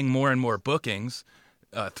getting more and more bookings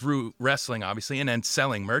through wrestling, obviously, and then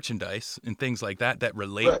selling merchandise and things like that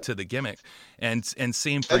relate to the gimmick. And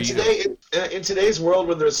same for you. In today's world,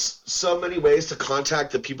 when there's so many ways to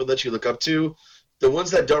contact the people that you look up to, the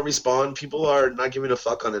ones that don't respond, people are not giving a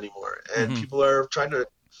fuck on anymore. And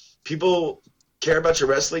people care about your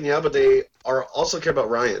wrestling, yeah, but they are also care about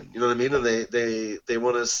Ryan. You know what I mean? And they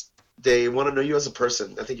want to know you as a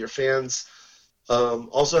person. I think your fans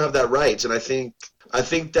also have that right. And I think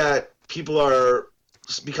that people are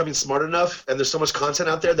becoming smart enough, and there's so much content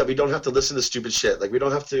out there that we don't have to listen to stupid shit. Like, we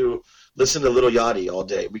don't have to listen to Lil Yachty all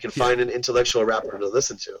day. We can find an intellectual rapper to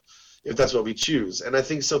listen to if that's what we choose. And I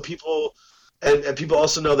think so people and people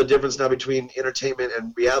also know the difference now between entertainment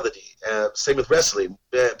and reality. Same with wrestling.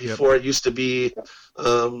 Before it used to be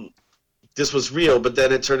this was real, but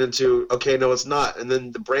then it turned into, okay, no, it's not. And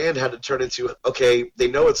then the brand had to turn into, okay, they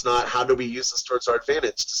know it's not. How do we use this towards our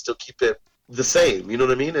advantage to still keep it the same? You know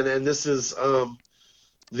what I mean? And this is oh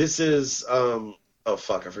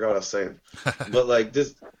fuck, I forgot what I was saying. But like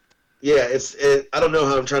this, yeah, I don't know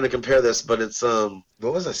how I'm trying to compare this, but it's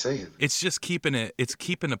what was I saying? It's just keeping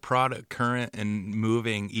the product current and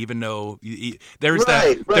moving, even though there's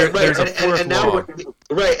a fourth law.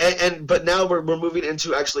 But now we're moving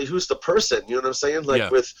into actually who's the person. You know what I'm saying? Like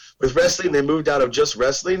with wrestling, they moved out of just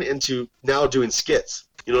wrestling into now doing skits.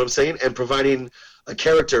 You know what I'm saying? And providing a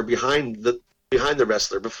character behind the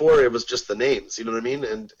wrestler. Before it was just the names. You know what I mean?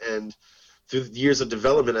 And through years of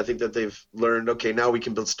development, I think that they've learned, okay, now we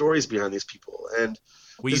can build stories behind these people. And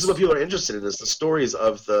this is what people are interested in, is the stories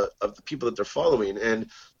of the people that they're following.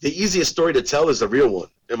 And the easiest story to tell is the real one,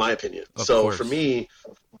 in my opinion. So for me,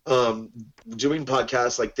 doing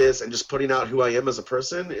podcasts like this and just putting out who I am as a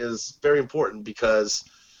person is very important because,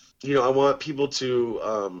 I want people to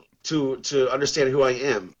understand who I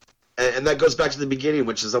am. And that goes back to the beginning,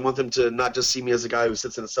 which is I want them to not just see me as a guy who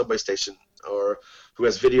sits in a subway station or who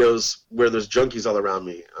has videos where there's junkies all around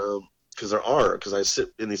me, because I sit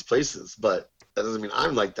in these places, but that doesn't mean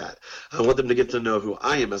I'm like that. I want them to get to know who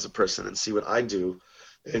I am as a person and see what I do.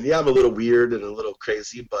 And yeah, I'm a little weird and a little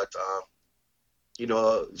crazy, but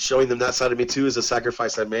showing them that side of me too is a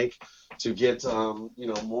sacrifice I make to get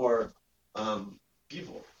more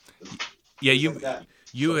people. Yeah, you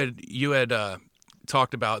had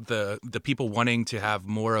talked about the people wanting to have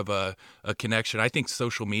more of a connection. I think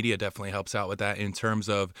social media definitely helps out with that in terms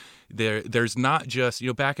of there's not just,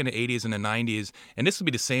 back in the 80s and the 90s, and this would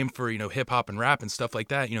be the same for, hip hop and rap and stuff like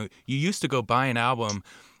that. You used to go buy an album.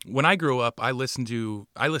 When I grew up, I listened to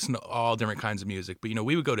all different kinds of music, but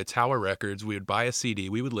we would go to Tower Records, we would buy a CD,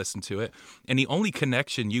 we would listen to it, and the only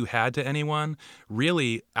connection you had to anyone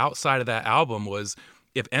really outside of that album was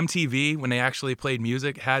if MTV, when they actually played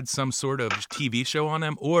music, had some sort of TV show on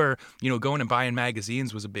them, or, going and buying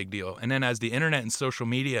magazines was a big deal. And then as the internet and social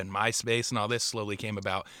media and MySpace and all this slowly came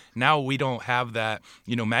about, now we don't have that.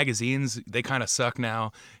 Magazines, they kind of suck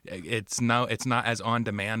now. It's not as on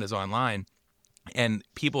demand as online. And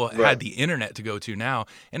people had the internet to go to now.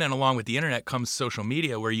 And then along with the internet comes social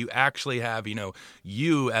media, where you actually have,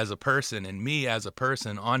 you as a person and me as a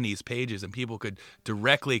person on these pages, and people could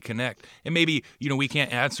directly connect. And maybe, we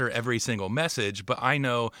can't answer every single message, but I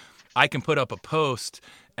know I can put up a post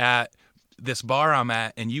at this bar I'm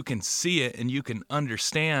at, and you can see it and you can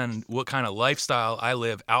understand what kind of lifestyle I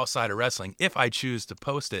live outside of wrestling if I choose to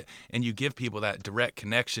post it. And you give people that direct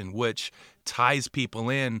connection, which ties people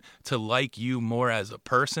in to like you more as a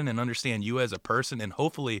person and understand you as a person, and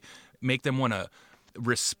hopefully make them want to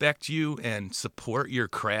respect you and support your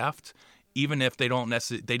craft. Even if they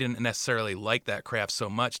didn't necessarily like that craft so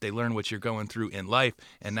much, they learn what you're going through in life,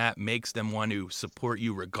 and that makes them want to support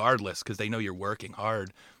you regardless, because they know you're working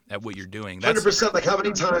hard at what you're doing. 100%. Like how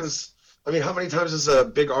many times does a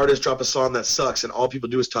big artist drop a song that sucks and all people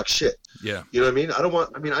do is talk shit? Yeah. You know what I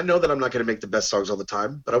mean? I know that I'm not going to make the best songs all the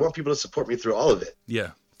time, but I want people to support me through all of it.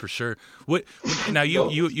 Yeah, for sure. What now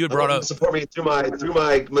you had brought up support me through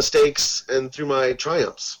my mistakes and through my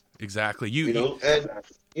triumphs. Exactly.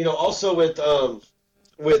 And also with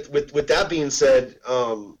that being said,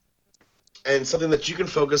 and something that you can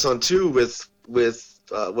focus on too with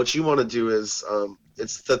what you want to do is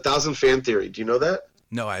it's the 1,000 fan theory. Do you know that?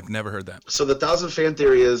 No, I've never heard that. So the 1,000 fan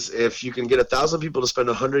theory is if you can get 1,000 people to spend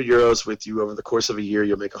 100 euros with you over the course of a year,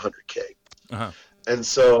 you'll make 100K. Uh-huh. And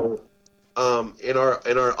so in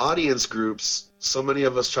our audience groups, so many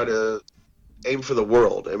of us try to aim for the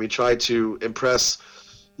world, and we try to impress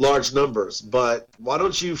large numbers. But why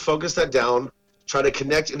don't you focus that down, try to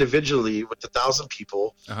connect individually with the 1,000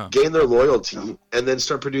 people, gain their loyalty, and then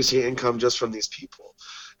start producing income just from these people.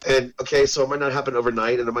 And okay, so it might not happen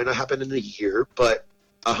overnight, and it might not happen in a year, but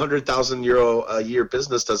 100,000 euro a year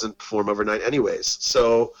business doesn't form overnight anyways.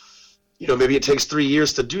 So, maybe it takes 3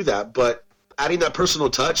 years to do that, but adding that personal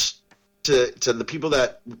touch to the people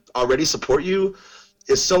that already support you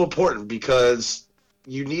is so important, because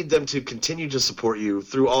you need them to continue to support you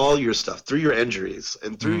through all your stuff, through your injuries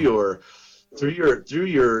and through your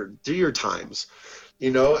times,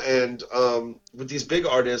 and with these big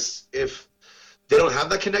artists, if they don't have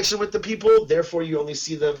that connection with the people, therefore you only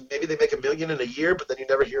see them, maybe they make $1 million in a year, but then you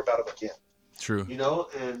never hear about them again. True.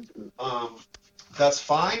 And that's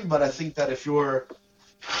fine, but I think that if you're,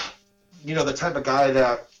 the type of guy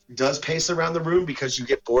that does pace around the room because you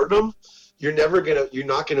get boredom, you're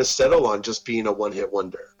not gonna settle on just being a one-hit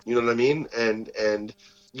wonder. You know what I mean? And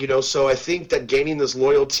so I think that gaining this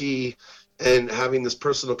loyalty and having this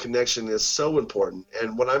personal connection is so important.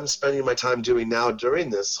 And what I'm spending my time doing now during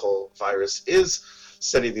this whole virus is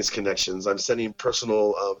sending these connections. I'm sending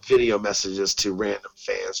personal video messages to random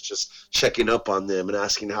fans, just checking up on them and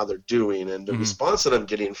asking how they're doing. And the response that I'm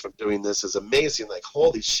getting from doing this is amazing. Like,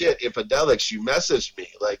 holy shit, Infidelics, you messaged me.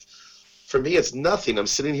 Like, for me, it's nothing. I'm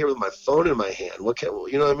sitting here with my phone in my hand. You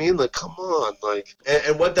know what I mean? Like, come on. Like,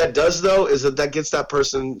 and what that does, though, is that gets that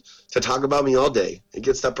person to talk about me all day. It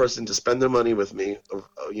gets that person to spend their money with me,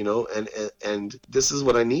 and this is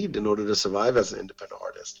what I need in order to survive as an independent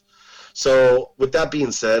artist. So with that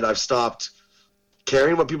being said, I've stopped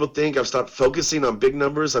caring what people think. I've stopped focusing on big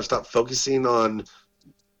numbers. I've stopped focusing on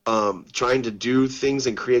trying to do things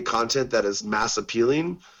and create content that is mass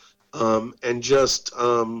appealing. And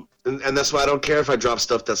that's why I don't care if I drop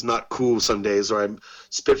stuff that's not cool some days, or I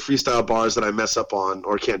spit freestyle bars that I mess up on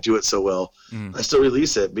or can't do it so well. I still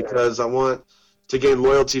release it because I want to gain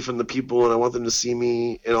loyalty from the people, and I want them to see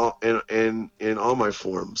me in all my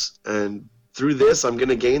forms. And through this, I'm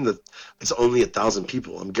gonna gain it's only 1,000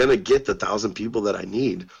 people. I'm gonna get the 1,000 people that I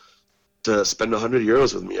need to spend 100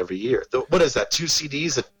 euros with me every year. What is that? 2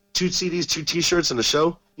 CDs, 2 T-shirts, and a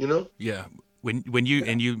show. Yeah. When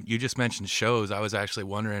you just mentioned shows, I was actually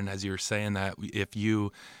wondering, as you were saying that, if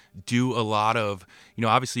you do a lot of,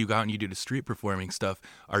 obviously you go out and you do the street performing stuff.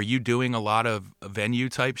 Are you doing a lot of venue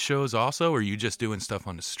type shows also, or are you just doing stuff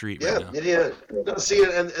on the street right now? Yeah. No, see,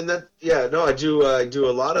 and that, yeah, no, I do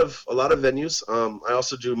a lot of venues. I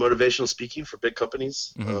also do motivational speaking for big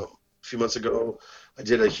companies. few months ago. I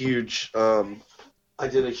did a huge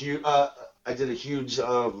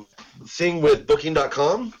thing with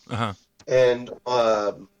Booking.com, and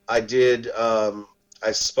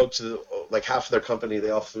I spoke to like half of their company. They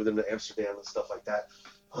all flew them to Amsterdam and stuff like that.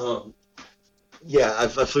 I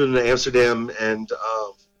flew them to Amsterdam and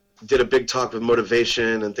did a big talk with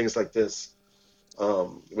motivation and things like this,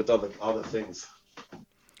 with all the things.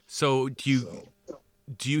 So do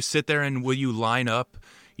you sit there and will you line up,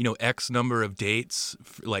 X number of dates,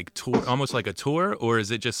 like tour, almost like a tour, or is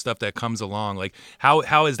it just stuff that comes along? Like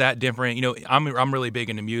how is that different? I'm really big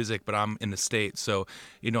into music, but I'm in the States, so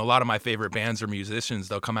a lot of my favorite bands or musicians,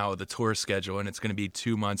 they'll come out with a tour schedule, and it's going to be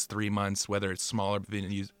 2 months, 3 months, whether it's smaller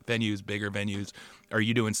venues, bigger venues. Are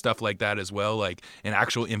you doing stuff like that as well, like an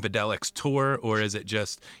actual Infidelics tour, or is it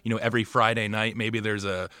just every Friday night maybe there's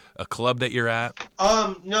a club that you're at?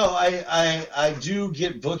 No, I do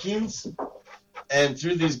get bookings. And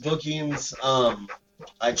through these bookings,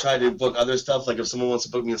 I try to book other stuff. Like if someone wants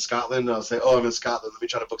to book me in Scotland, I'll say, "Oh, I'm in Scotland. Let me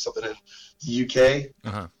try to book something in the UK."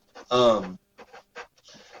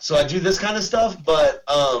 So I do this kind of stuff, but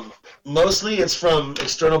mostly it's from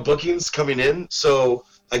external bookings coming in. So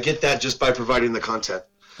I get that just by providing the content.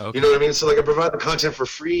 Okay. You know what I mean? So like I provide the content for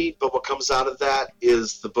free, but what comes out of that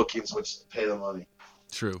is the bookings, which pay the money.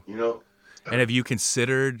 True. And have you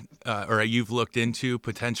considered, or you've looked into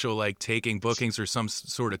potential like taking bookings or some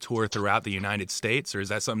sort of tour throughout the United States, or is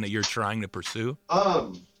that something that you're trying to pursue? I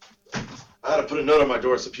had to put a note on my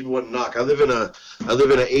door so people wouldn't knock. I live in an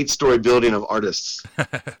 8-story building of artists,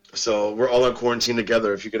 so we're all on quarantine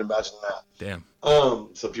together. If you can imagine that. Damn.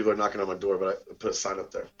 So people are knocking on my door, but I put a sign up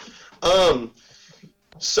there.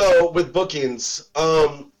 So with bookings,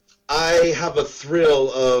 I have a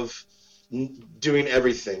thrill of doing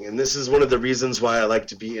everything, and this is one of the reasons why I like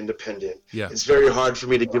to be independent. Yeah. It's very hard for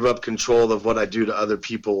me to give up control of what I do to other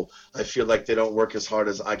people. I feel like they don't work as hard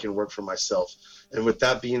as I can work for myself. And with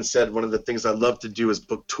that being said, one of the things I love to do is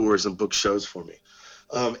book tours and book shows for me.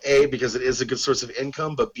 A, because it is a good source of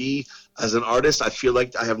income, but B, as an artist, I feel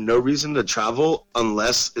like I have no reason to travel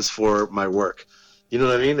unless it's for my work. You know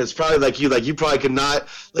what I mean? It's probably like you probably could not,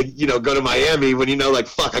 go to Miami when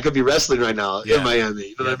fuck, I could be wrestling right now in Miami.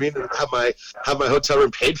 You know what I mean? And have my hotel room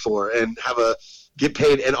paid for and get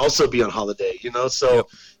paid and also be on holiday, So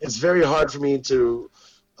It's very hard for me to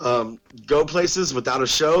go places without a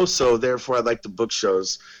show, so therefore I like to book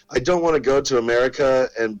shows. I don't want to go to America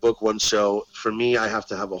and book one show. For me, I have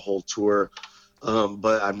to have a whole tour,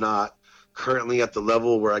 but I'm not currently at the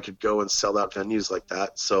level where I could go and sell out venues like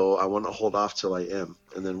that, so I want to hold off till I am,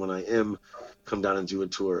 and then when I am, come down and do a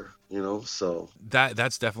tour, so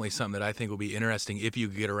that's definitely something that I think will be interesting if you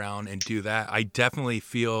get around and do that. I definitely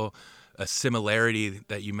feel a similarity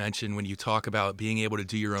that you mentioned when you talk about being able to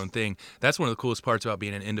do your own thing. That's one of the coolest parts about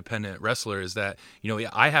being an independent wrestler is that,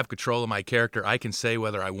 I have control of my character. I can say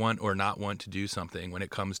whether I want or not want to do something when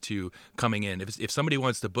it comes to coming in. If somebody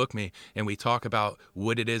wants to book me and we talk about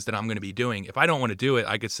what it is that I'm going to be doing, if I don't want to do it,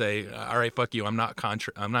 I could say, all right, fuck you. I'm not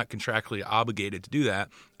contractually obligated to do that.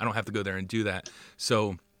 I don't have to go there and do that.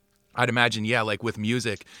 So I'd imagine, like with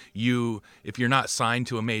music, if you're not signed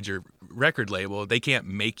to a major record label, they can't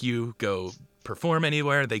make you go perform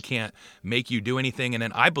anywhere. They can't make you do anything. And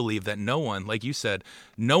then I believe that no one, like you said,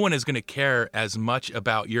 no one is going to care as much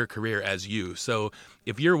about your career as you. So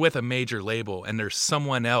if you're with a major label and there's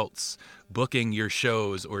someone else booking your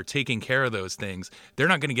shows or taking care of those things, they're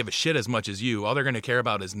not going to give a shit as much as you. All they're going to care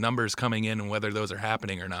about is numbers coming in and whether those are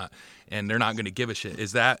happening or not. And they're not going to give a shit.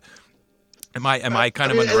 Is that... Am I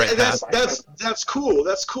kind of on the right path? That's cool.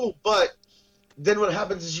 That's cool. But then what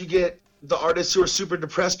happens is you get the artists who are super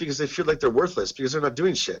depressed because they feel like they're worthless because they're not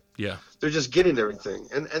doing shit. Yeah. They're just getting everything.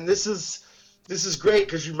 And this is great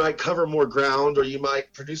because you might cover more ground or you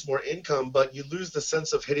might produce more income, but you lose the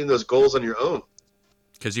sense of hitting those goals on your own.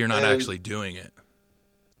 Because you're not actually doing it.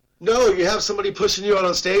 No, you have somebody pushing you out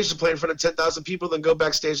on stage to play in front of 10,000 people, then go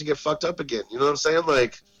backstage and get fucked up again. You know what I'm saying?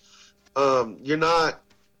 Like,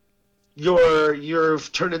 you're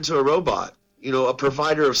turned into a robot, a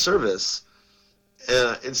provider of service,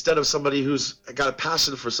 instead of somebody who's got a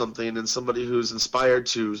passion for something and somebody who's inspired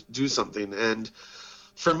to do something. And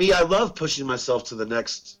for me, I love pushing myself to the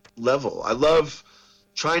next level. I love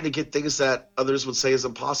trying to get things that others would say is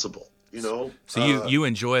impossible, So you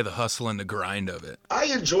enjoy the hustle and the grind of it. I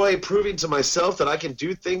enjoy proving to myself that I can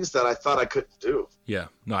do things that I thought I couldn't do. Yeah.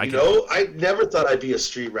 No, I never thought I'd be a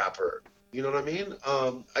street rapper. You know what I mean?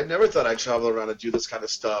 I never thought I'd travel around and do this kind of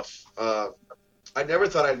stuff. I never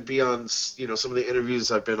thought I'd be on, some of the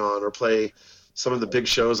interviews I've been on or play some of the big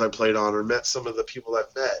shows I played on or met some of the people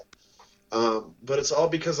I've met. But it's all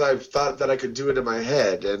because I've thought that I could do it in my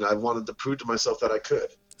head, and I wanted to prove to myself that I could.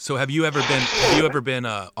 So have you ever been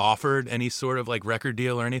offered any sort of like record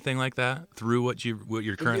deal or anything like that through what you're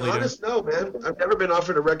currently doing? To be honest, no, man. I've never been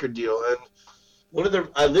offered a record deal, and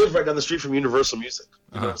I live right down the street from Universal Music.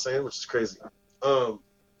 You know what I'm saying? Which is crazy.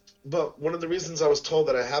 But one of the reasons I was told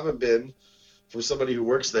that I haven't been from somebody who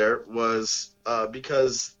works there was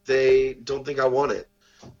because they don't think I want it,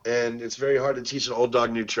 and it's very hard to teach an old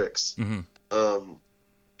dog new tricks.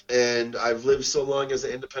 And I've lived so long as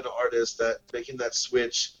an independent artist that making that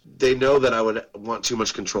switch, they know that I would want too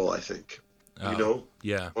much control, I think. You know?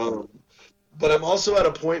 Yeah. But I'm also at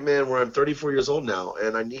a point, man, where I'm 34 years old now,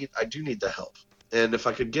 and I do need the help. And if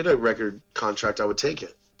I could get a record contract, I would take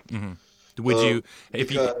it. Would you,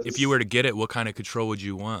 if you were to get it, what kind of control would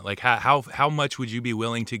you want? Like how much would you be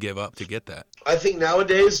willing to give up to get that? I think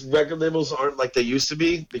nowadays record labels aren't like they used to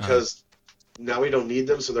be, because now we don't need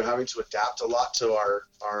them, so they're having to adapt a lot to our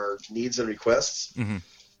needs and requests.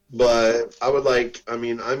 But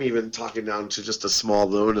I'm even talking down to just a small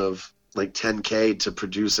loan of like $10K to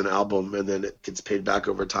produce an album, and then it gets paid back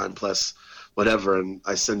over time plus whatever, and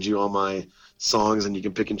I send you all my songs and you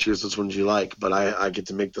can pick and choose which ones you like, but I get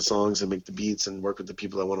to make the songs and make the beats and work with the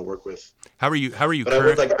people I want to work with. How are you But I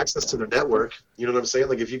would like access to the network, you know what I'm saying?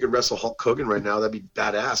 Like if you could wrestle Hulk Hogan right now, that'd be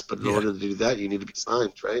badass, but in order to do that you need to be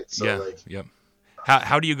signed, right? So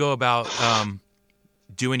How do you go about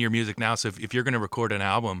doing your music now? So if you're going to record an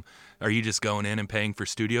album, are you just going in and paying for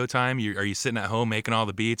studio time? Are you sitting at home making all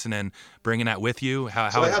the beats and then bringing that with you?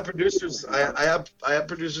 I have producers. I have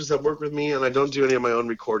producers that work with me, and I don't do any of my own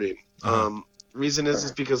recording. Reason is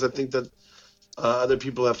because I think that other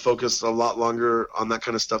people have focused a lot longer on that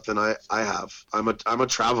kind of stuff than I have. I'm a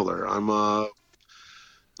traveler. I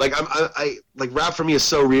rap for me is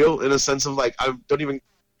so real in a sense of like I don't even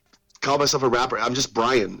call myself a rapper. I'm just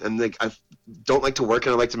Brian, and like I don't like to work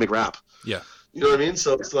and I like to make rap. Yeah. You know what I mean?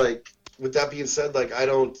 So it's like, with that being said, like I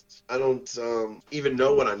don't even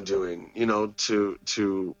know what I'm doing, you know,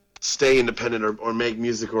 to stay independent or make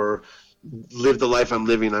music or live the life I'm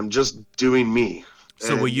living. I'm just doing me.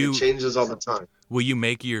 So and it changes all the time. Will you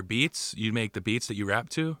make your beats? You make the beats that you rap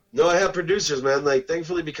to? No, I have producers, man. Like,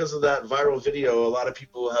 thankfully, because of that viral video, a lot of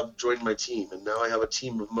people have joined my team, and now I have a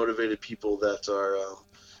team of motivated people that are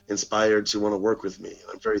inspired to want to work with me.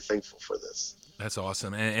 I'm very thankful for this. That's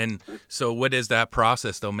awesome. And so what is that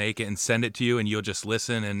process? They'll make it and send it to you, and you'll just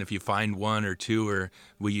listen, and if you find one or two, or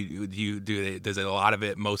does it a lot of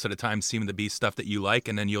it most of the time seem to be stuff that you like,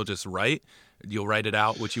 and then you'll just write it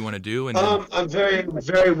out what you want to do? And I'm very,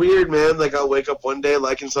 very weird, man. Like I'll wake up one day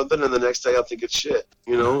liking something, and the next day I'll think it's shit,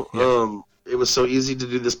 you know? Yeah. It was so easy to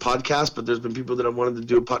do this podcast, but there's been people that have wanted to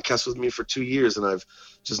do a podcast with me for 2 years, and I've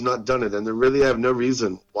just not done it. And they really have no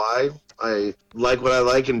reason why. I like what I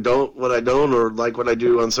like and don't what I don't, or like what I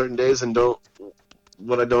do on certain days and don't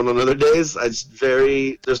what I don't on other days.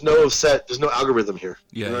 There's no algorithm here.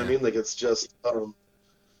 Yeah, you know what I mean? Like it's just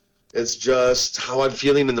how I'm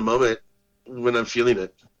feeling in the moment when I'm feeling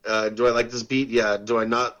it. Do I like this beat? Yeah. Do I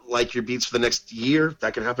not like your beats for the next year?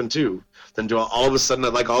 That can happen too. Then do I all of a sudden I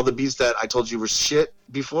like all the beats that I told you were shit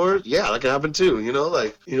before? Yeah, that can happen too. You know,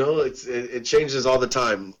 like, you know, it changes all the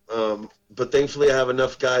time. But thankfully I have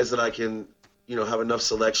enough guys that I can, you know, have enough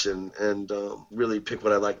selection and really pick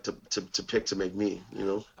what I like to pick to make me, you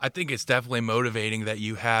know? I think it's definitely motivating that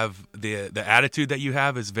you have the attitude that you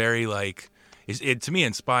have is very like, it to me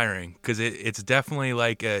inspiring, because it's definitely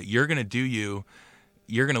like you're going to do you.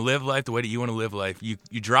 You're going to live life the way that you want to live life. You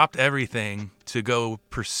dropped everything to go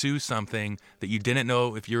pursue something that you didn't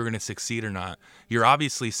know if you were going to succeed or not. You're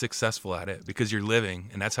obviously successful at it because you're living,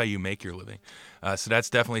 and that's how you make your living. So that's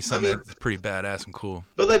definitely something that's pretty badass and cool.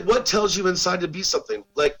 But like, what tells you inside to be something?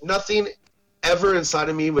 Like, nothing ever inside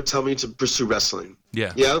of me would tell me to pursue wrestling.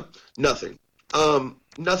 Yeah. Yeah? Nothing.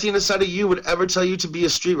 Nothing inside of you would ever tell you to be a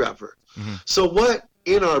street rapper. Mm-hmm. So what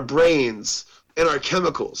in our brains, in our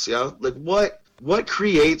chemicals, yeah? Like, what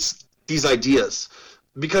creates these ideas?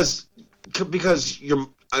 Because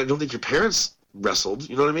I don't think your parents wrestled,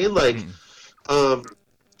 you know what I mean? Like,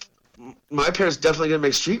 my parents definitely didn't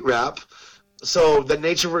make street rap, so the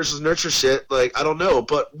nature versus nurture shit, like, I don't know.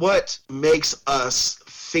 But what makes us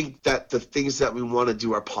think that the things that we want to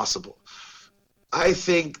do are possible? I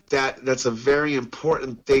think that's a very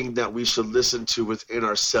important thing that we should listen to within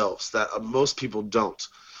ourselves that most people don't.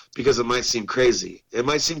 Because it might seem crazy. It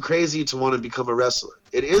might seem crazy to want to become a wrestler.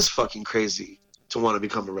 It is fucking crazy to want to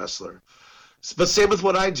become a wrestler. But same with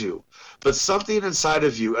what I do. But something inside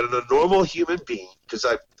of you, and a normal human being, because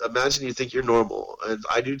I imagine you think you're normal, and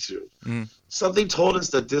I do too, something told us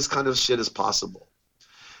that this kind of shit is possible.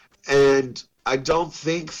 And I don't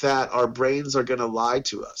think that our brains are going to lie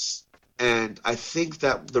to us. And I think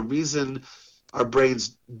that the reason our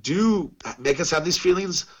brains do make us have these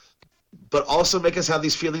feelings, but also make us have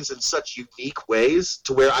these feelings in such unique ways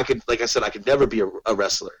to where like I said, I could never be a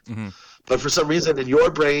wrestler. Mm-hmm. But for some reason in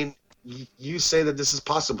your brain, you say that this is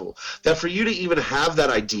possible. That for you to even have that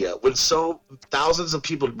idea, when so thousands of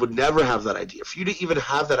people would never have that idea, for you to even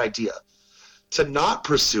have that idea, to not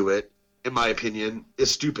pursue it, in my opinion,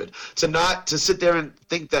 is stupid. To sit there and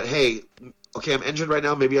think that, hey, okay, I'm injured right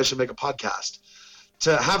now, maybe I should make a podcast.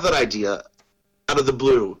 To have that idea out of the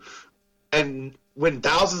blue, and when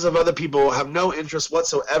thousands of other people have no interest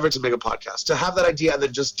whatsoever to make a podcast, to have that idea and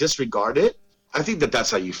then just disregard it, I think that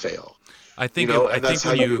that's how you fail. I think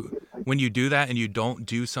when you do that and you don't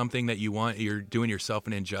do something that you want, you're doing yourself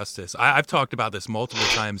an injustice. I've talked about this multiple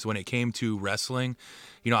times when it came to wrestling.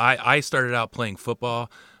 I started out playing football.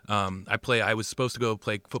 I was supposed to go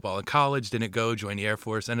play football in college, didn't go, joined the Air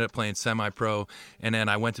Force, ended up playing semi-pro, and then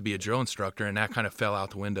I went to be a drill instructor, and that kind of fell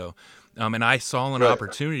out the window. And I saw an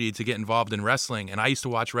opportunity to get involved in wrestling, and I used to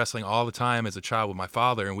watch wrestling all the time as a child with my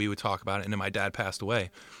father, and we would talk about it, and then my dad passed away.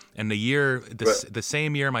 And the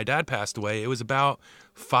same year my dad passed away, it was about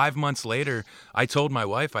 5 months later, I told my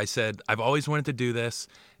wife, I said, I've always wanted to do this,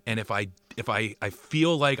 and if I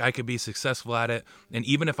feel like I could be successful at it, and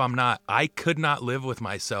even if I'm not, I could not live with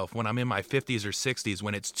myself when I'm in my 50s or 60s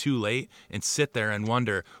when it's too late and sit there and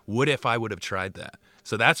wonder, what if I would have tried that?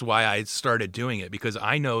 So that's why I started doing it, because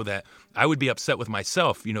I know that I would be upset with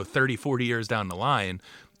myself, 30, 40 years down the line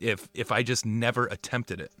if I just never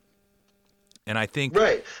attempted it. And I think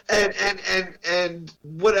right. And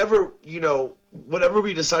whatever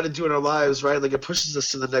we decide to do in our lives, right? Like, it pushes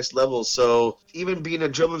us to the next level. So even being a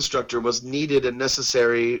drill instructor was needed and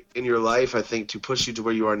necessary in your life, I think, to push you to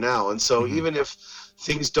where you are now. And so even if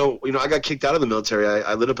things don't, I got kicked out of the military.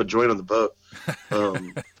 I lit up a joint on the boat.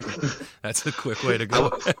 That's a quick way to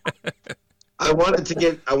go. I wanted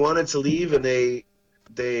to leave, and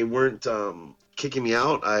they weren't kicking me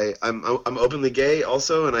out. I'm openly gay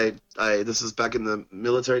also, and I this is back in the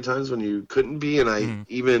military times when you couldn't be, and I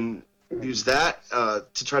even used that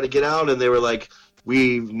to try to get out, and they were like,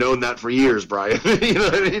 we've known that for years, Brian. You know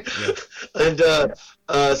what I mean? Yeah.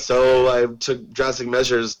 And so I took drastic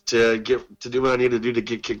measures to do what I needed to do to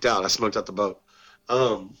get kicked out. I smoked out the boat.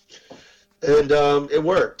 And it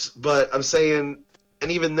worked. But I'm saying,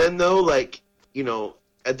 and even then though, like,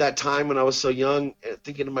 at that time when I was so young,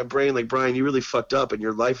 thinking in my brain, like, Brian, you really fucked up and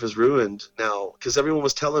your life is ruined now. Because everyone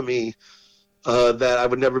was telling me that I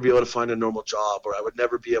would never be able to find a normal job, or I would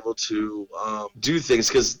never be able to do things.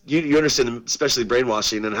 Because you understand, especially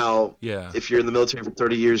brainwashing, and how if you're in the military for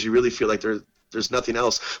 30 years, you really feel like there's nothing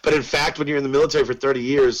else. But in fact, when you're in the military for 30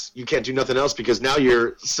 years, you can't do nothing else, because now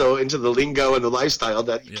you're so into the lingo and the lifestyle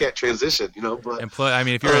that you can't transition, But, and plus, I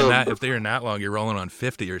mean, if you're in that long, you're rolling on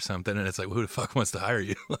 50 or something, and it's like, who the fuck wants to hire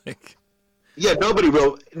you? Like, yeah, nobody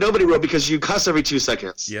will, because you cuss every 2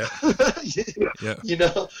 seconds. Yeah.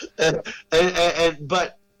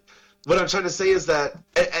 But what I'm trying to say is that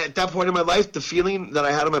at that point in my life, the feeling that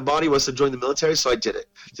I had in my body was to join the military, so I did it.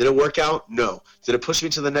 Did it work out? No. Did it push me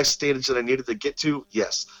to the next stage that I needed to get to?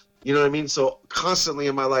 Yes. You know what I mean? So constantly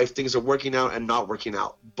in my life, things are working out and not working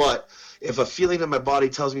out. But if a feeling in my body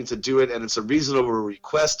tells me to do it, and it's a reasonable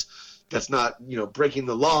request that's not, breaking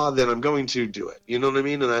the law, then I'm going to do it. You know what I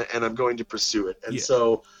mean? And I'm going to pursue it. And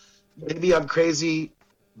so maybe I'm crazy,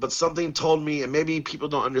 but something told me, and maybe people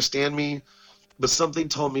don't understand me, but something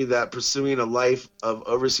told me that pursuing a life of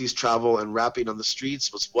overseas travel and rapping on the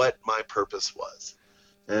streets was what my purpose was.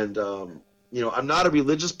 And, I'm not a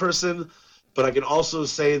religious person, but I can also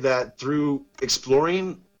say that through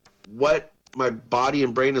exploring what my body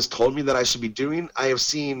and brain has told me that I should be doing, I have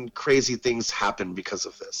seen crazy things happen because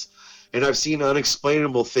of this. And I've seen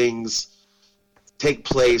unexplainable things take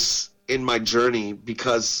place in my journey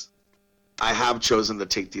because I have chosen to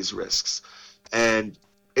take these risks. And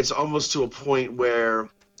it's almost to a point where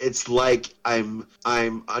it's like I'm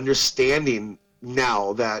understanding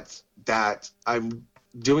now that I'm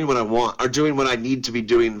doing what I want, or doing what I need to be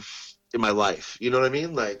doing in my life. You know what I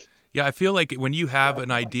mean? Like, yeah, I feel like when you have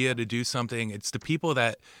an idea to do something, it's the people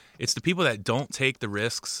that don't take the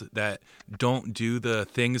risks, that don't do the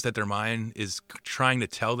things that their mind is trying to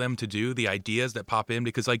tell them to do, the ideas that pop in.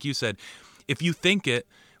 Because like you said, if you think it,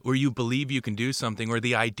 or you believe you can do something, or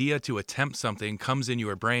the idea to attempt something comes in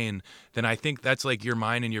your brain, then I think that's like your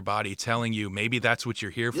mind and your body telling you maybe that's what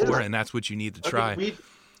you're here for, and that's what you need to try.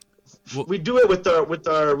 We do it with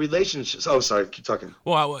our relationships. Oh, sorry, keep talking.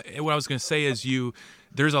 Well, what I was going to say is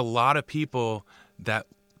there's a lot of people that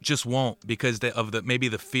just won't because maybe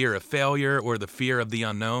the fear of failure or the fear of the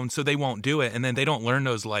unknown. So they won't do it. And then they don't learn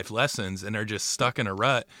those life lessons and they're just stuck in a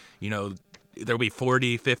rut. You know, they'll be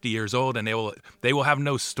 40, 50 years old and they will have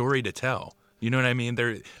no story to tell. You know what I mean?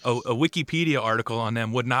 A Wikipedia article on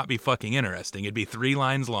them would not be fucking interesting. It'd be 3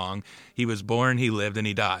 lines long. He was born, he lived, and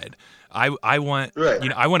he died. I want, right. You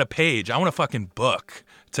know, I want a page. I want a fucking book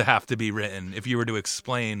to have to be written if you were to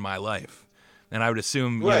explain my life. And I would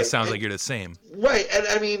assume, right. It sounds like you're the same. Right. And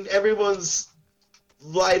I mean, everyone's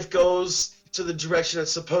life goes to the direction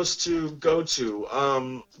it's supposed to go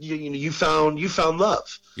to. You found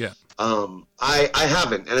love. Yeah. I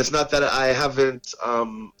haven't, and it's not that I haven't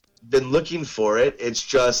been looking for it. It's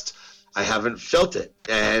just I haven't felt it,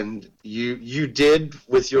 and you did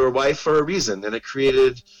with your wife for a reason, and it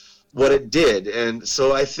created what it did. And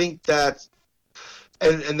so I think that,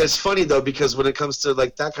 and that's funny though, because when it comes to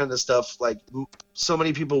like that kind of stuff, like so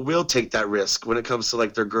many people will take that risk when it comes to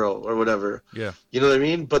like their girl or whatever. Yeah. You know what I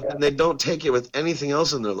mean? But then they don't take it with anything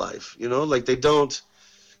else in their life. You know, like they don't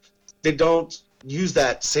use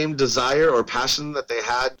that same desire or passion that they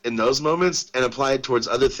had in those moments and apply it towards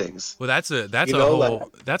other things. Well, that's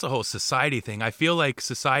a whole society thing. I feel like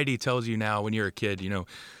society tells you now when you're a kid, you know,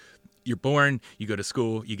 you're born, you go to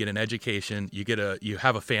school, you get an education, you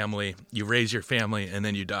have a family, you raise your family, and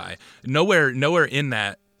then you die. Nowhere in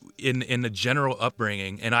that, in the general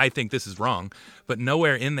upbringing, and I think this is wrong, but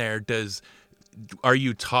nowhere in there are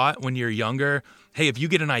you taught when you're younger, hey, if you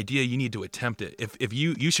get an idea, you need to attempt it. If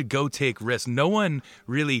you should go take risks. No one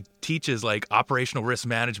really teaches like operational risk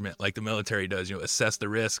management like the military does. You know, assess the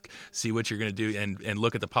risk, see what you're going to do, and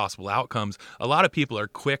look at the possible outcomes. A lot of people are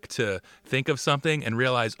quick to think of something and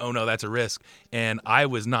realize, oh no, that's a risk, and I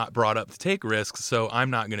was not brought up to take risks, so I'm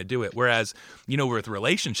not going to do it. Whereas, you know, with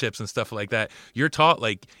relationships and stuff like that, you're taught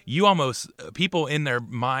like people in their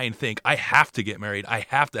mind think, I have to get married, I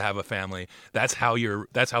have to have a family. That's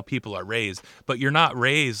how people are raised. But you're not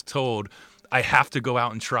raised told, I have to go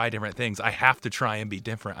out and try different things. I have to try and be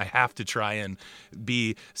different. I have to try and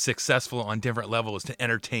be successful on different levels to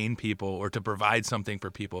entertain people or to provide something for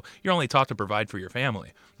people. You're only taught to provide for your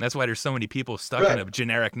family. That's why there's so many people stuck in a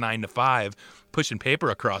generic 9 to 5 pushing paper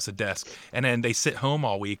across a desk, and then they sit home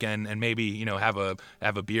all weekend and maybe, you know, have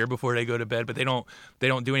a beer before they go to bed, but they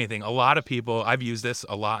don't do anything. A lot of people, I've used this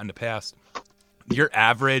a lot in the past. Your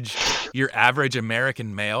average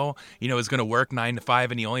American male, you know, is going to work 9 to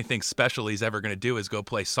 5, and the only thing special he's ever going to do is go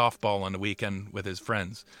play softball on the weekend with his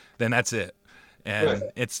friends. Then that's it. And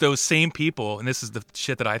it's those same people, and this is the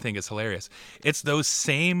shit that I think is hilarious. It's those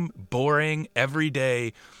same boring,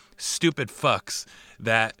 everyday, stupid fucks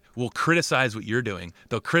that will criticize what you're doing.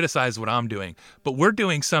 They'll criticize what I'm doing. But we're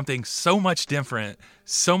doing something so much different,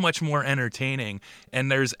 so much more entertaining,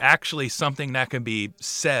 and there's actually something that can be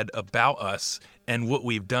said about us and what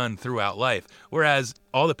we've done throughout life. Whereas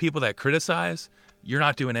all the people that criticize, you're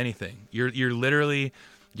not doing anything. You're literally...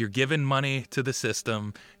 You're giving money to the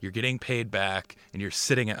system, you're getting paid back, and you're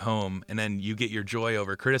sitting at home, and then you get your joy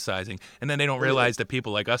over criticizing. And then they don't realize that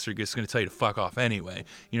people like us are just going to tell you to fuck off anyway.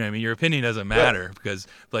 You know what I mean? Your opinion doesn't matter because,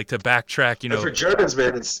 like, to backtrack, you know. And for Germans,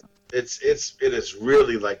 man, it is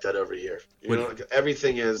really like that over here. You know, like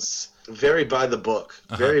everything is very by the book,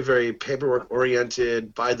 very, very paperwork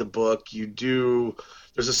oriented, by the book.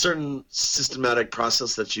 There's a certain systematic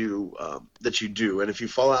process that you do, and if you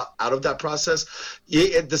fall out of that process,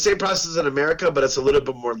 the same process in America, but it's a little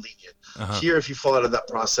bit more lenient. Here, if you fall out of that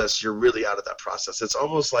process, you're really out of that process. It's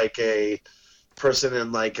almost like a person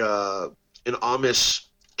in like an Amish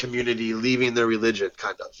community leaving their religion,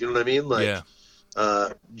 kind of. You know what I mean? Like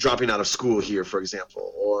dropping out of school here, for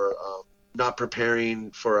example, or not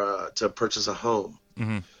preparing to purchase a home.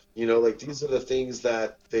 Mm-hmm. You know, like these are the things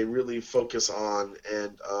that they really focus on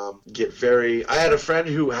and get very. I had a friend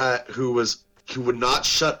who would not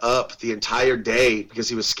shut up the entire day because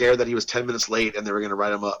he was scared that he was 10 minutes late and they were going to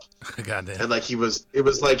write him up. Goddamn. And like it was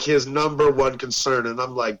like his number one concern. And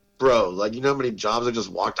I'm like, bro, like, you know how many jobs I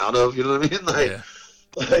just walked out of? You know what I mean?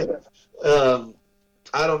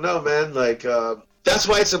 I don't know, man. Like that's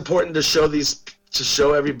why it's important to show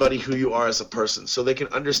everybody who you are as a person so they can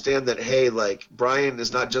understand that, hey, like, Brian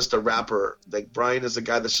is not just a rapper. Like, Brian is a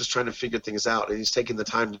guy that's just trying to figure things out, and he's taking the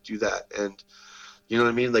time to do that. And you know what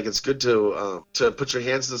I mean? Like, it's good to put your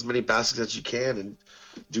hands in as many baskets as you can and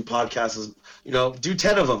do podcasts, you know, do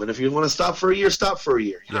 10 of them. And if you want to stop for a year, stop for a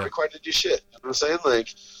year. You're not required to do shit. You know what I'm saying?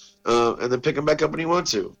 Like, and then pick them back up when you want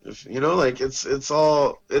to. If, you know, like, it's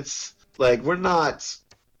like, we're not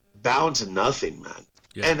bound to nothing, man.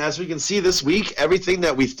 Yeah. And as we can see this week, everything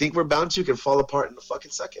that we think we're bound to can fall apart in a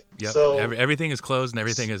fucking second. Yep. So everything is closed and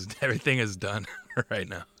everything is done right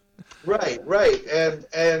now. Right.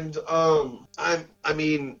 I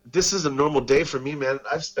mean, this is a normal day for me, man.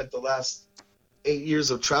 I've spent the last 8 years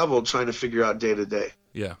of travel trying to figure out day to day.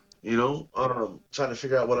 Yeah. Trying to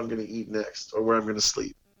figure out what I'm going to eat next or where I'm going to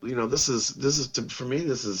sleep. This is for me.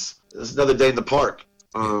 This is another day in the park.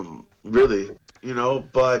 Really,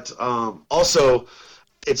 But also,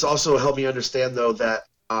 it's also helped me understand though that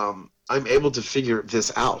I'm able to figure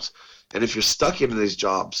this out. And if you're stuck in these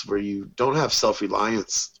jobs where you don't have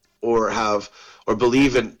self-reliance or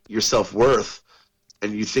believe in your self-worth,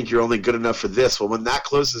 and you think you're only good enough for this, well, when that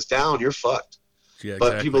closes down, you're fucked. Yeah, But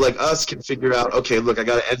exactly. people like us can figure out, okay, look, I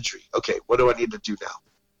got an entry. Okay, what do I need to do now?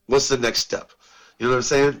 What's the next step? You know what I'm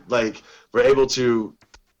saying? Like, we're able to,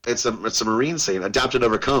 it's a Marine saying, adapt and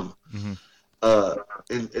overcome. Mm-hmm.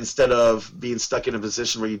 Instead of being stuck in a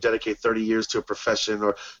position where you dedicate 30 years to a profession.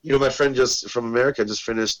 Or, my friend just from America just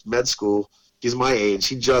finished med school. He's my age.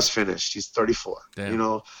 He just finished. He's 34.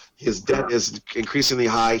 Damn. His debt is increasingly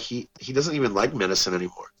high. He doesn't even like medicine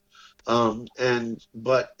anymore.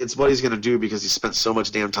 But it's what he's going to do because he spent so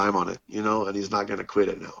much damn time on it, and he's not going to quit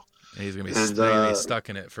it now. And he's going to be stuck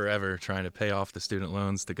in it forever trying to pay off the student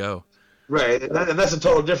loans to go. Right. And that's a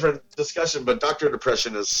total different discussion, but doctor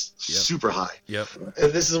depression is super high. Yep.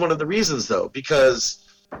 And this is one of the reasons, though, because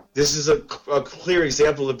this is a clear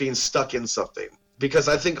example of being stuck in something. Because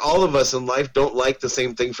I think all of us in life don't like the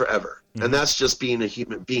same thing forever. Mm-hmm. And that's just being a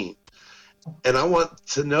human being. And I want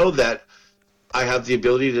to know that I have the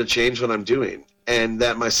ability to change what I'm doing, and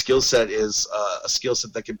that my skill set is a skill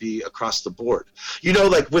set that can be across the board.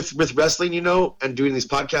 Like with wrestling, and doing these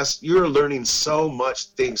podcasts, you're learning so much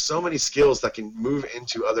things, so many skills that can move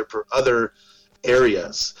into other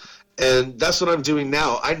areas. And that's what I'm doing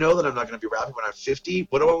now. I know that I'm not going to be rapping when I'm 50.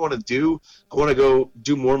 What do I want to do? I want to go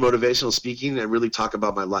do more motivational speaking and really talk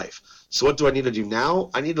about my life. So what do I need to do now?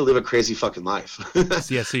 I need to live a crazy fucking life.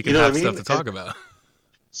 Yeah, so you can have stuff to talk about.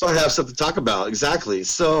 So I have something to talk about, exactly.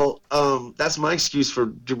 So that's my excuse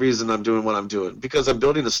for the reason I'm doing what I'm doing, because I'm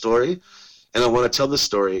building a story, and I want to tell this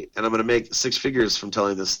story, and I'm going to make 6 figures from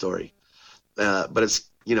telling this story. But it's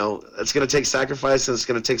it's going to take sacrifice, and it's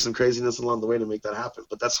going to take some craziness along the way to make that happen.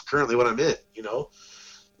 But that's currently what I'm in.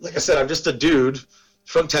 Like I said, I'm just a dude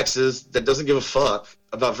from Texas that doesn't give a fuck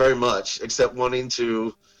about very much except wanting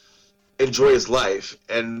to enjoy his life.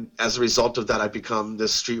 And as a result of that, I become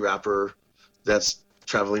this street rapper that's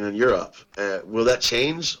traveling in Europe. Will that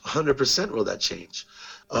change? 100% will that change.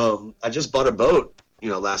 I just bought a boat,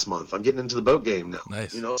 last month. I'm getting into the boat game now.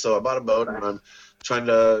 Nice. So I bought a boat, and I'm trying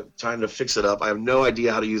to fix it up. I have no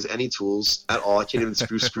idea how to use any tools at all. I can't even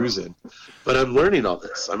screw screws in. But I'm learning all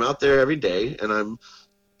this. I'm out there every day, and I'm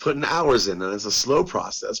putting hours in, and it's a slow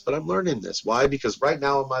process, but I'm learning this. Why? Because right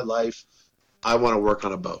now in my life, I want to work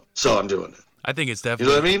on a boat. So I'm doing it. I think it's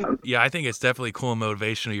definitely, you know what I mean? Yeah, I think it's definitely cool and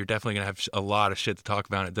motivational. You're definitely going to have a lot of shit to talk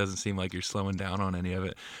about. It doesn't seem like you're slowing down on any of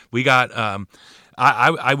it. We got,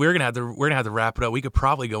 we're gonna have to wrap it up. We could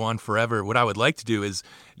probably go on forever. What I would like to do is,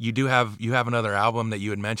 you have another album that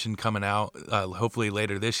you had mentioned coming out, hopefully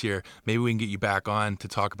later this year. Maybe we can get you back on to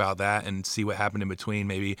talk about that and see what happened in between.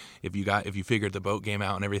 Maybe if you figured the boat game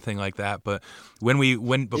out and everything like that. But before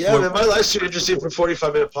man, my life's too interesting for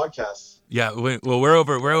 45-minute podcasts. Yeah, we're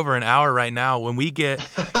over an hour right now. When we get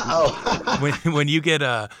when you get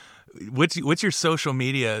what's your social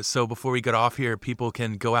media? So before we get off here, people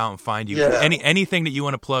can go out and find you. Yeah. Anything that you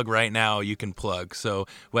want to plug right now, you can plug. So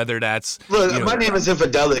whether that's my name is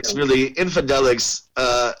Infidelix, really Infidelix,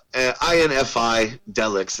 INFI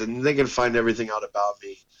Delix, and they can find everything out about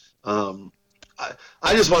me.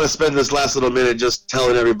 I just want to spend this last little minute just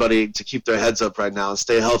telling everybody to keep their heads up right now and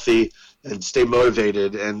stay healthy and stay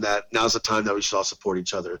motivated, and that now's the time that we should all support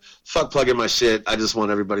each other. Fuck plugging my shit. I just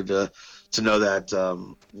want everybody to know that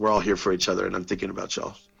we're all here for each other, and I'm thinking about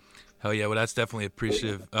y'all. Hell yeah, well that's definitely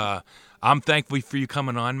appreciative. I'm thankful for you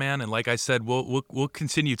coming on, man. And like I said, we'll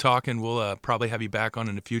continue talking. We'll probably have you back on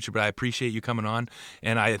in the future. But I appreciate you coming on,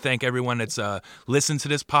 and I thank everyone that's listened to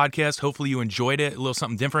this podcast. Hopefully you enjoyed it. A little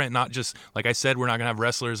something different. Not just like I said, we're not gonna have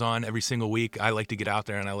wrestlers on every single week. I like to get out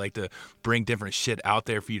there and I like to bring different shit out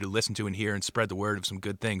there for you to listen to and hear and spread the word of some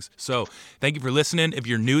good things. So thank you for listening. If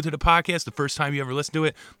you're new to the podcast, the first time you ever listen to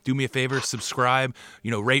it, do me a favor, subscribe,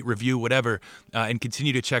 rate, review, whatever, and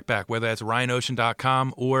continue to check back, whether that's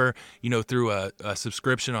RyanOcean.com or through a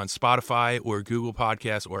subscription on Spotify or Google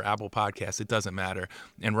Podcasts or Apple Podcasts. It doesn't matter.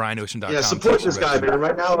 And RyanOcean.com. Yeah, support this guy, man.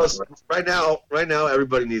 Right now,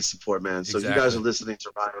 everybody needs support, man. So if you guys are listening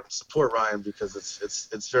to Ryan, support Ryan, because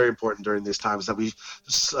it's very important during these times that we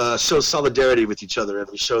show solidarity with each other, and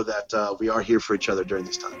we show that we are here for each other during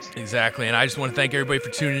these times. Exactly. And I just want to thank everybody for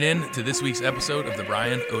tuning in to this week's episode of the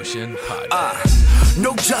Ryan Ocean Podcast.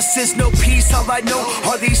 No justice, no peace, all I know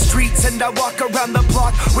are these streets. And I walk around the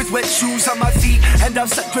block with wet shoes on my feet. And I've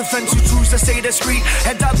slept with friends who choose to stay discreet.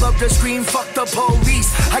 And I love to scream, fuck the police.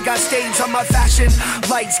 I got stains on my fashion,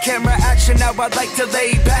 lights, camera, action. Now I like to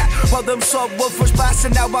lay back while them subwoofers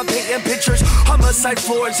blasting. Now I'm painting pictures, homicide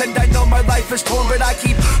floors. And I know my life is torn, but I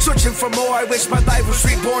keep searching for more. I wish my life was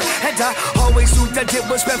reborn, and I always knew that it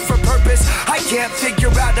was meant for purpose. I can't figure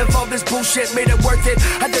out if all this bullshit made it worth it.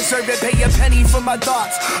 I deserve to pay a penny for my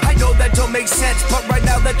thoughts. I know that don't make sense, but right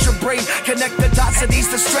now let your brain connect the dots and ease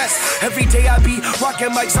the stress. Every day I be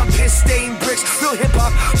rocking mics on piss-stained bricks. Real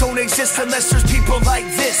hip-hop don't exist unless there's people like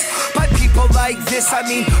this. By people like this, I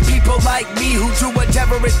mean people like me who do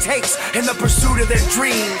whatever it takes in the pursuit of their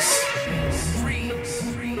dreams.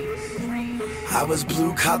 I was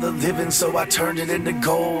blue-collar living, so I turned it into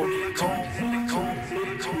gold.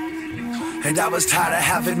 And I was tired of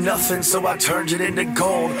having nothing, so I turned it into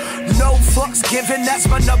gold. No fucks given, that's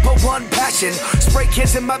my number one passion. Spray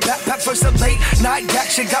kids in my backpack for some late night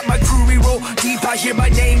action. Got my crew re-roll deep, I hear my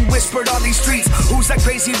name whispered on these streets. Who's that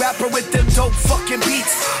crazy rapper with them dope fucking beats?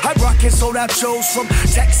 I rock and sold out shows from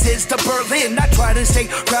Texas to Berlin. I try to stay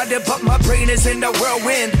grounded, but my brain is in a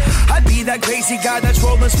whirlwind. I be that crazy guy that's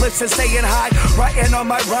rolling spliffs and staying high, writing all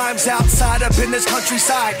my rhymes outside up in this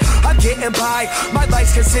countryside. I'm getting by, my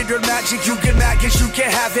life's considered magic. You get mad cause you can't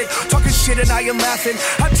have it. Talking shit and I am laughing.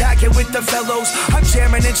 I'm tagging with the fellows, I'm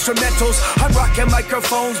jamming instrumentals, I'm rocking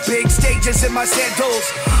microphones, big stages in my sandals.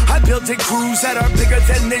 I'm building crews that are bigger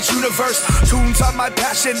than this universe. Tunes are my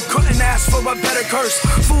passion, couldn't ask for a better curse.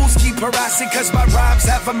 Fools keep harassing cause my rhymes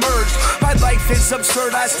have emerged. My life is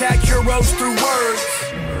absurd, I stack heroes through words.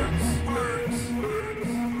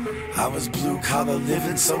 I was blue-collar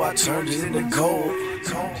living, so I turned it into gold.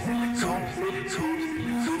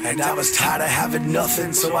 And I was tired of having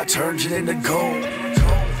nothing, so I turned it into gold.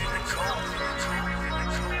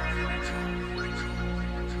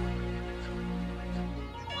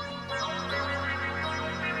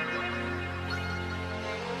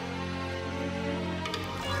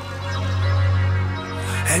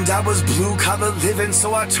 And I was blue-collar living,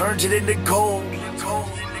 so I turned it into gold.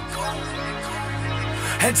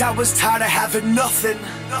 And I was tired of having nothing.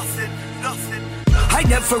 I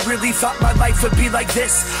never really thought my life would be like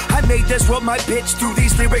this. I made this world my bitch through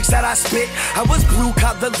these lyrics that I spit. I was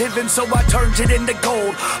blue-collar living, so I turned it into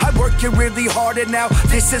gold. I'm working really hard and now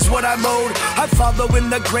this is what I'm owed. I'm following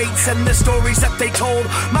the greats and the stories that they told.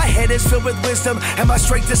 My head is filled with wisdom and my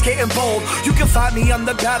strength is getting bold. You can find me on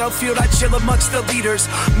the battlefield, I chill amongst the leaders,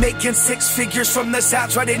 making six figures from the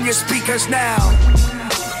sounds right in your speakers now.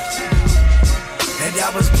 And I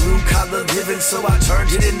was blue-collar living, so I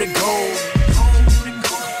turned it into gold.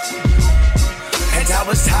 And I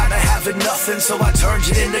was tired of having nothing, so I turned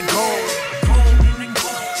it into gold.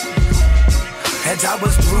 And I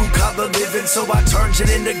was blue-collar living, so I turned it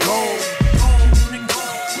into gold.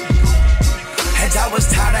 And I was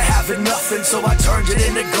tired of having nothing, so I turned it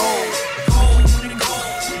into gold.